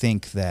I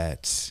think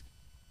that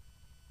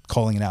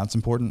calling it out is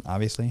important,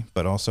 obviously,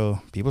 but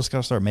also people just got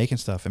to start making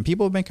stuff. And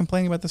people have been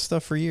complaining about this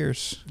stuff for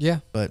years. Yeah.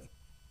 But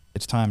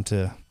it's time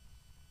to...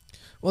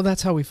 Well,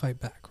 that's how we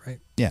fight back, right?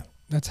 Yeah.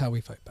 That's how we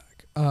fight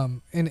back.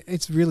 And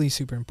it's really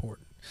super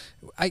important.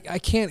 I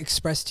can't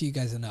express to you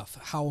guys enough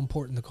how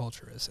important the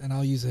culture is. And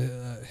I'll use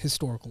a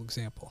historical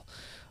example.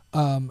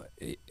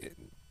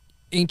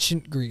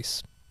 Ancient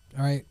Greece,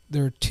 all right?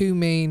 There are two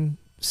main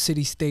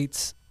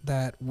city-states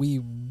that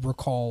we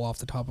recall off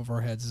the top of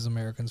our heads as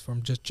Americans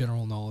from just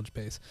general knowledge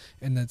base,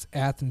 and that's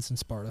Athens and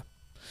Sparta.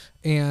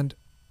 And,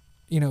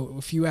 you know,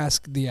 if you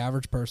ask the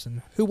average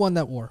person, who won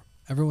that war?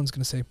 Everyone's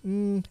going to say,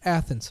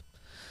 Athens.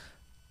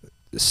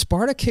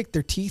 Sparta kicked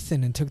their teeth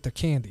in and took their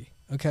candy,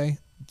 okay?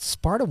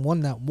 Sparta won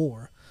that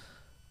war.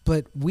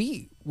 But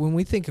when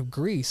we think of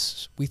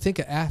Greece, we think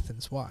of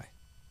Athens. Why?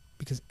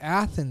 Because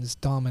Athens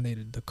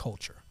dominated the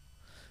culture.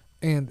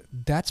 And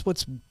that's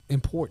what's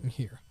important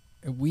here.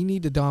 And we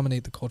need to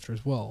dominate the culture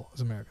as well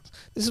as Americans.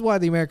 This is why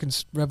the American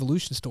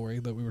Revolution story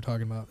that we were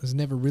talking about has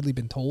never really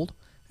been told.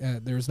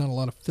 There's not a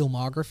lot of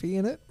filmography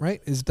in it,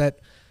 right? Is that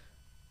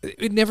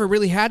it never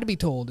really had to be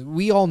told.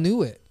 We all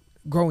knew it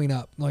growing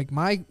up. Like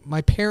my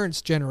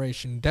parents'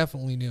 generation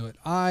definitely knew it.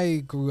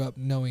 I grew up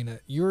knowing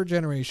it. Your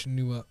generation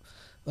knew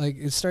Like,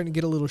 it's starting to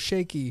get a little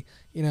shaky,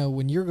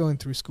 when you're going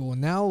through school.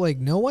 And now, like,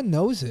 no one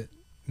knows it.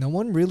 No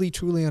one really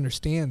truly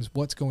understands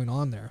what's going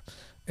on there.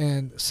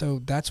 And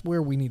so that's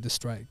where we need to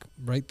strike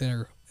right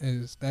there.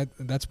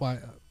 That's why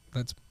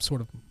that's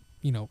sort of,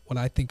 what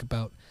I think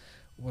about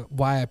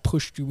why I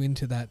pushed you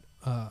into that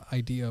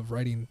idea of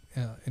writing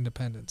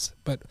independence.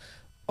 But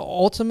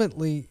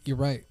ultimately, you're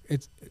right.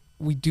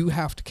 We do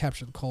have to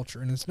capture the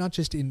culture, and it's not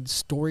just in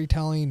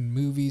storytelling, and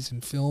movies,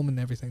 and film, and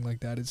everything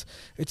like that.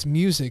 It's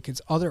music,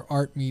 it's other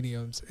art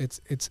mediums,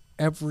 it's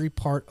every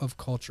part of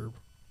culture.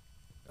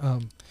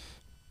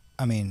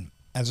 I mean,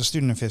 as a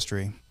student of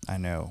history, I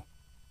know,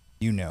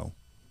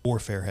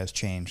 warfare has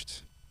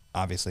changed,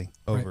 obviously,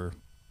 over. Right.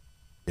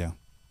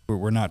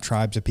 We're not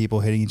tribes of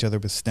people hitting each other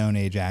with Stone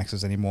Age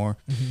axes anymore.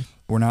 Mm-hmm.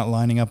 We're not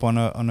lining up on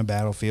a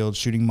battlefield,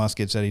 shooting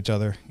muskets at each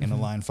other in a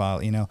line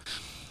file.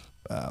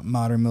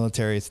 Modern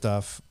military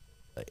stuff.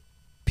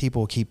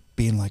 People keep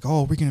being like,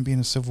 "Oh, we're going to be in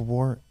a civil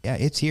war." Yeah,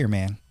 it's here,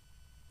 man.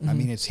 Mm-hmm. I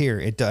mean, it's here.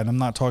 And I'm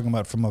not talking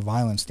about from a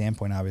violent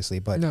standpoint, obviously,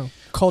 but no,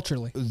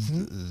 culturally,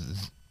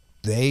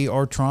 they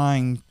are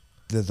trying.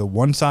 The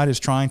one side is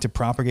trying to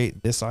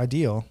propagate this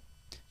ideal,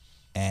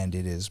 and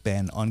it has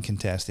been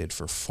uncontested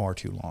for far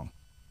too long.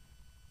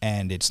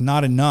 And it's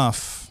not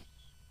enough.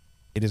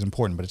 It is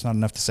important, but it's not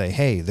enough to say,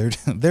 "Hey,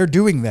 they're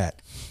doing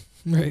that."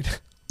 Right.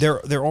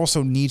 There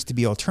also needs to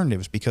be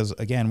alternatives because,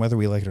 again, whether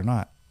we like it or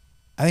not,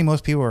 I think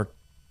most people are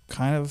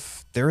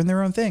they're in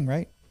their own thing,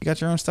 right? You got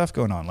your own stuff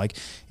going on. Like,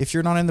 if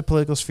you're not in the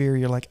political sphere,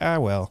 you're like,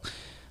 well,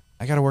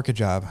 I got to work a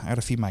job. I got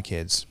to feed my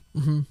kids.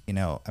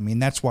 Mm-hmm.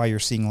 That's why you're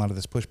seeing a lot of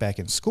this pushback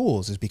in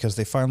schools is because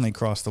they finally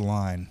crossed the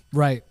line,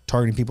 right?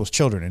 Targeting people's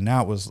children. And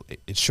now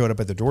it showed up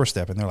at the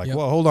doorstep and they're like,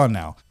 well, hold on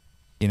now.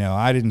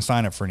 I didn't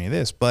sign up for any of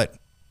this, but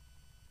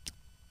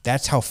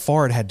that's how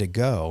far it had to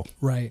go,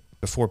 right?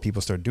 Before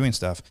people started doing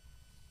stuff.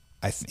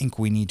 I think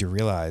we need to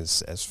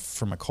realize, as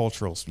from a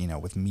cultural,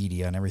 with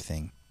media and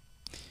everything,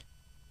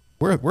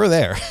 we're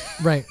there,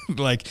 right?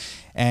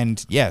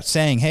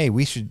 Saying, hey,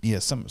 we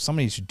should,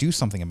 somebody should do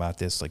something about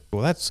this. Like,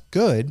 well, that's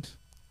good,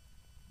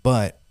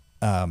 but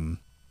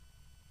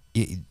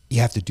you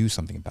have to do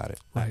something about it.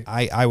 Right.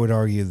 I would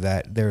argue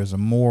that there is a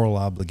moral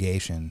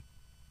obligation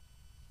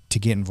to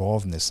get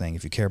involved in this thing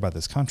if you care about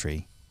this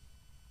country,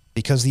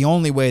 because the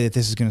only way that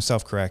this is going to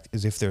self-correct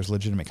is if there's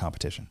legitimate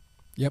competition.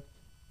 Yep.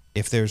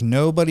 If there's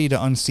nobody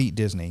to unseat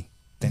Disney,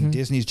 then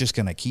Disney's just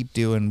going to keep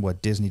doing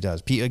what Disney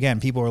does.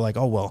 Again, people are like,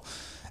 oh, well,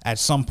 at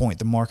some point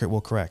the market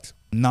will correct.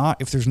 Not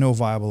if there's no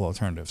viable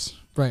alternatives.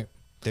 Right.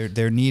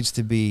 There needs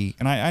to be,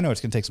 and I know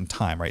it's going to take some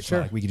time, right? Sure.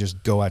 It's not like we could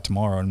just go out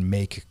tomorrow and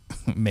make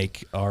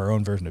our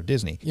own version of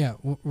Disney. Yeah,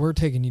 we're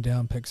taking you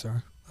down,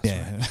 Pixar.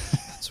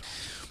 That's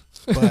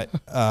right.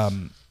 But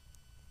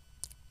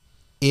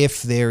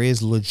if there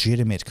is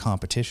legitimate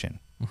competition,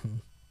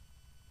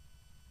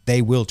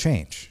 they will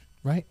change.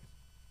 Right.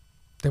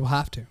 They will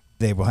have to.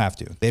 They will have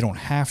to. They don't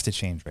have to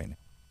change right now.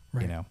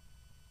 Right.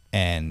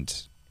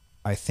 And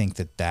I think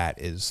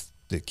that is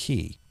the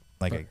key.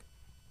 Like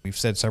we've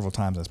said several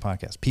times on this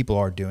podcast, people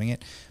are doing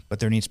it, but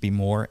there needs to be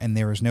more, and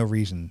there's no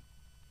reason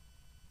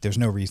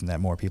that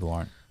more people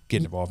aren't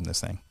getting involved in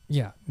this thing.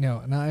 Yeah, no,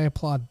 and I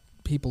applaud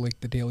people like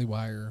the Daily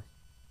Wire.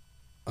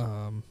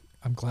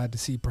 I'm glad to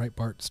see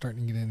Breitbart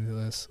starting to get into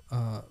this.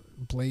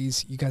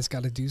 Blaze, you guys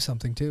got to do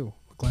something too.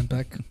 Glenn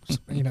Beck,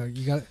 you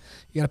got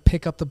to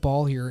pick up the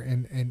ball here,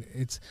 and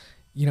it's,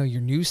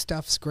 your new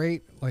stuff's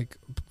great. Like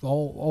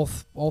all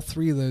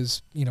three of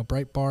those,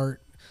 Breitbart,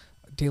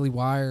 Daily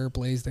Wire,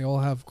 Blaze, they all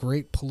have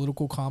great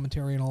political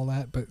commentary and all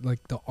that. But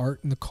like the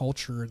art and the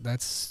culture,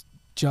 that's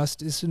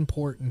just as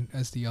important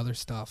as the other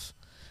stuff.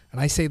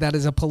 And I say that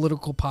as a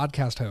political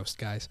podcast host,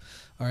 guys.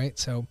 All right,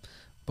 so.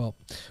 Well,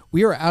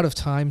 we are out of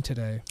time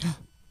today.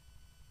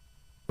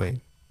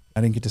 Wait,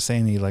 I didn't get to say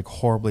any like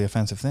horribly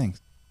offensive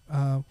things.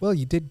 Well,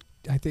 you did.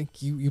 I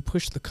think you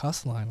pushed the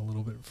cuss line a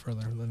little bit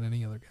further than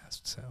any other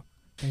guest. So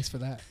thanks for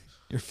that.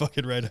 You're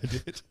fucking right. I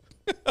did.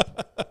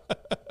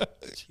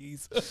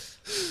 Jeez.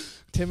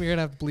 Tim, you're going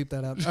to have to bleep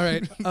that out. All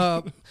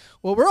right.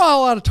 Well, we're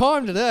all out of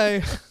time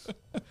today.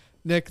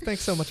 Nick,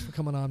 thanks so much for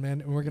coming on,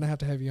 man. And we're going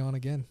to have you on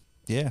again.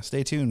 Yeah,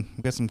 stay tuned.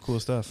 We've got some cool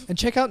stuff. And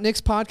check out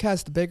Nick's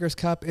podcast, The Beggars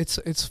Cup. It's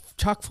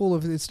chock full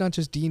of, it's not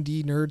just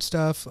D&D nerd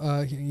stuff,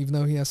 even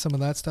though he has some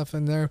of that stuff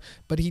in there,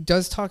 but he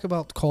does talk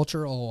about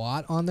culture a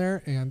lot on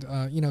there. And,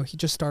 he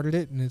just started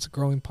it and it's a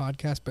growing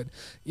podcast, but,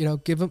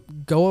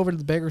 go over to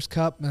The Beggars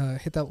Cup,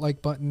 hit that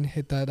like button,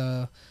 hit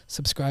that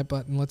subscribe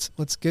button.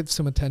 Let's give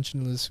some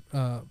attention to this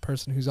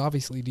person who's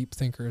obviously a deep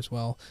thinker as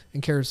well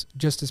and cares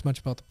just as much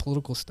about the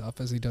political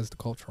stuff as he does the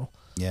cultural.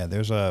 Yeah,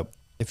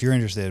 if you're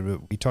interested,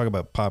 we talk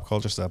about pop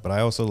culture stuff, but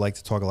I also like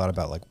to talk a lot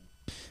about like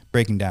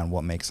breaking down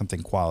what makes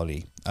something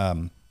quality.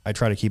 I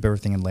try to keep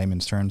everything in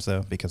layman's terms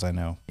though, because I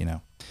know,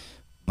 I'm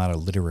not a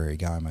literary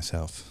guy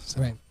myself.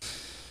 So. Right.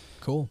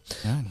 Cool.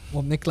 Yeah.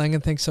 Well, Nick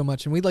Langan, thanks so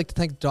much. And we'd like to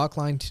thank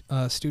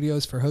Dockline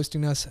Studios for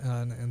hosting us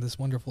in this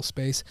wonderful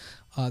space.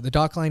 The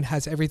Dockline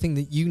has everything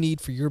that you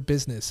need for your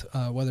business,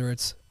 whether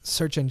it's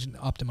search engine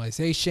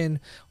optimization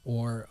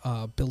or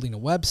building a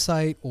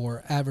website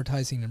or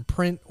advertising in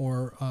print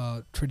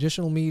or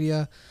traditional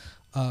media.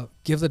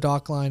 Give the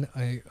Dockline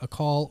a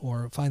call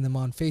or find them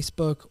on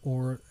Facebook,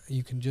 or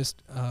you can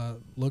just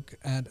look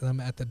at them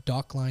at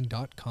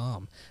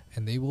thedockline.com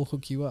and they will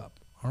hook you up.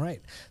 All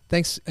right.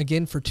 Thanks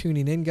again for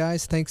tuning in,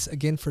 guys. Thanks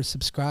again for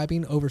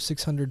subscribing. Over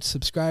 600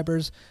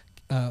 subscribers.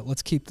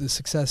 Let's keep the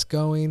success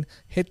going.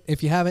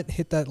 If you haven't,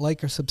 hit that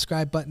like or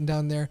subscribe button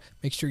down there.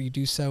 Make sure you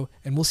do so.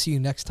 And we'll see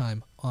you next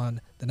time on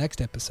the next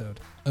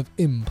episode of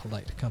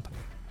Impolite Company.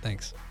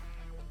 Thanks.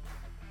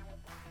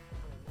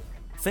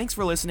 Thanks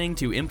for listening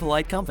to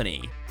Impolite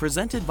Company,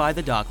 presented by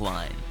The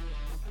Dockline.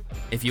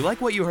 If you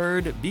like what you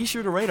heard, be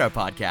sure to rate our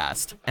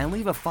podcast and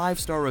leave a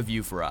 5-star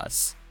review for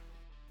us.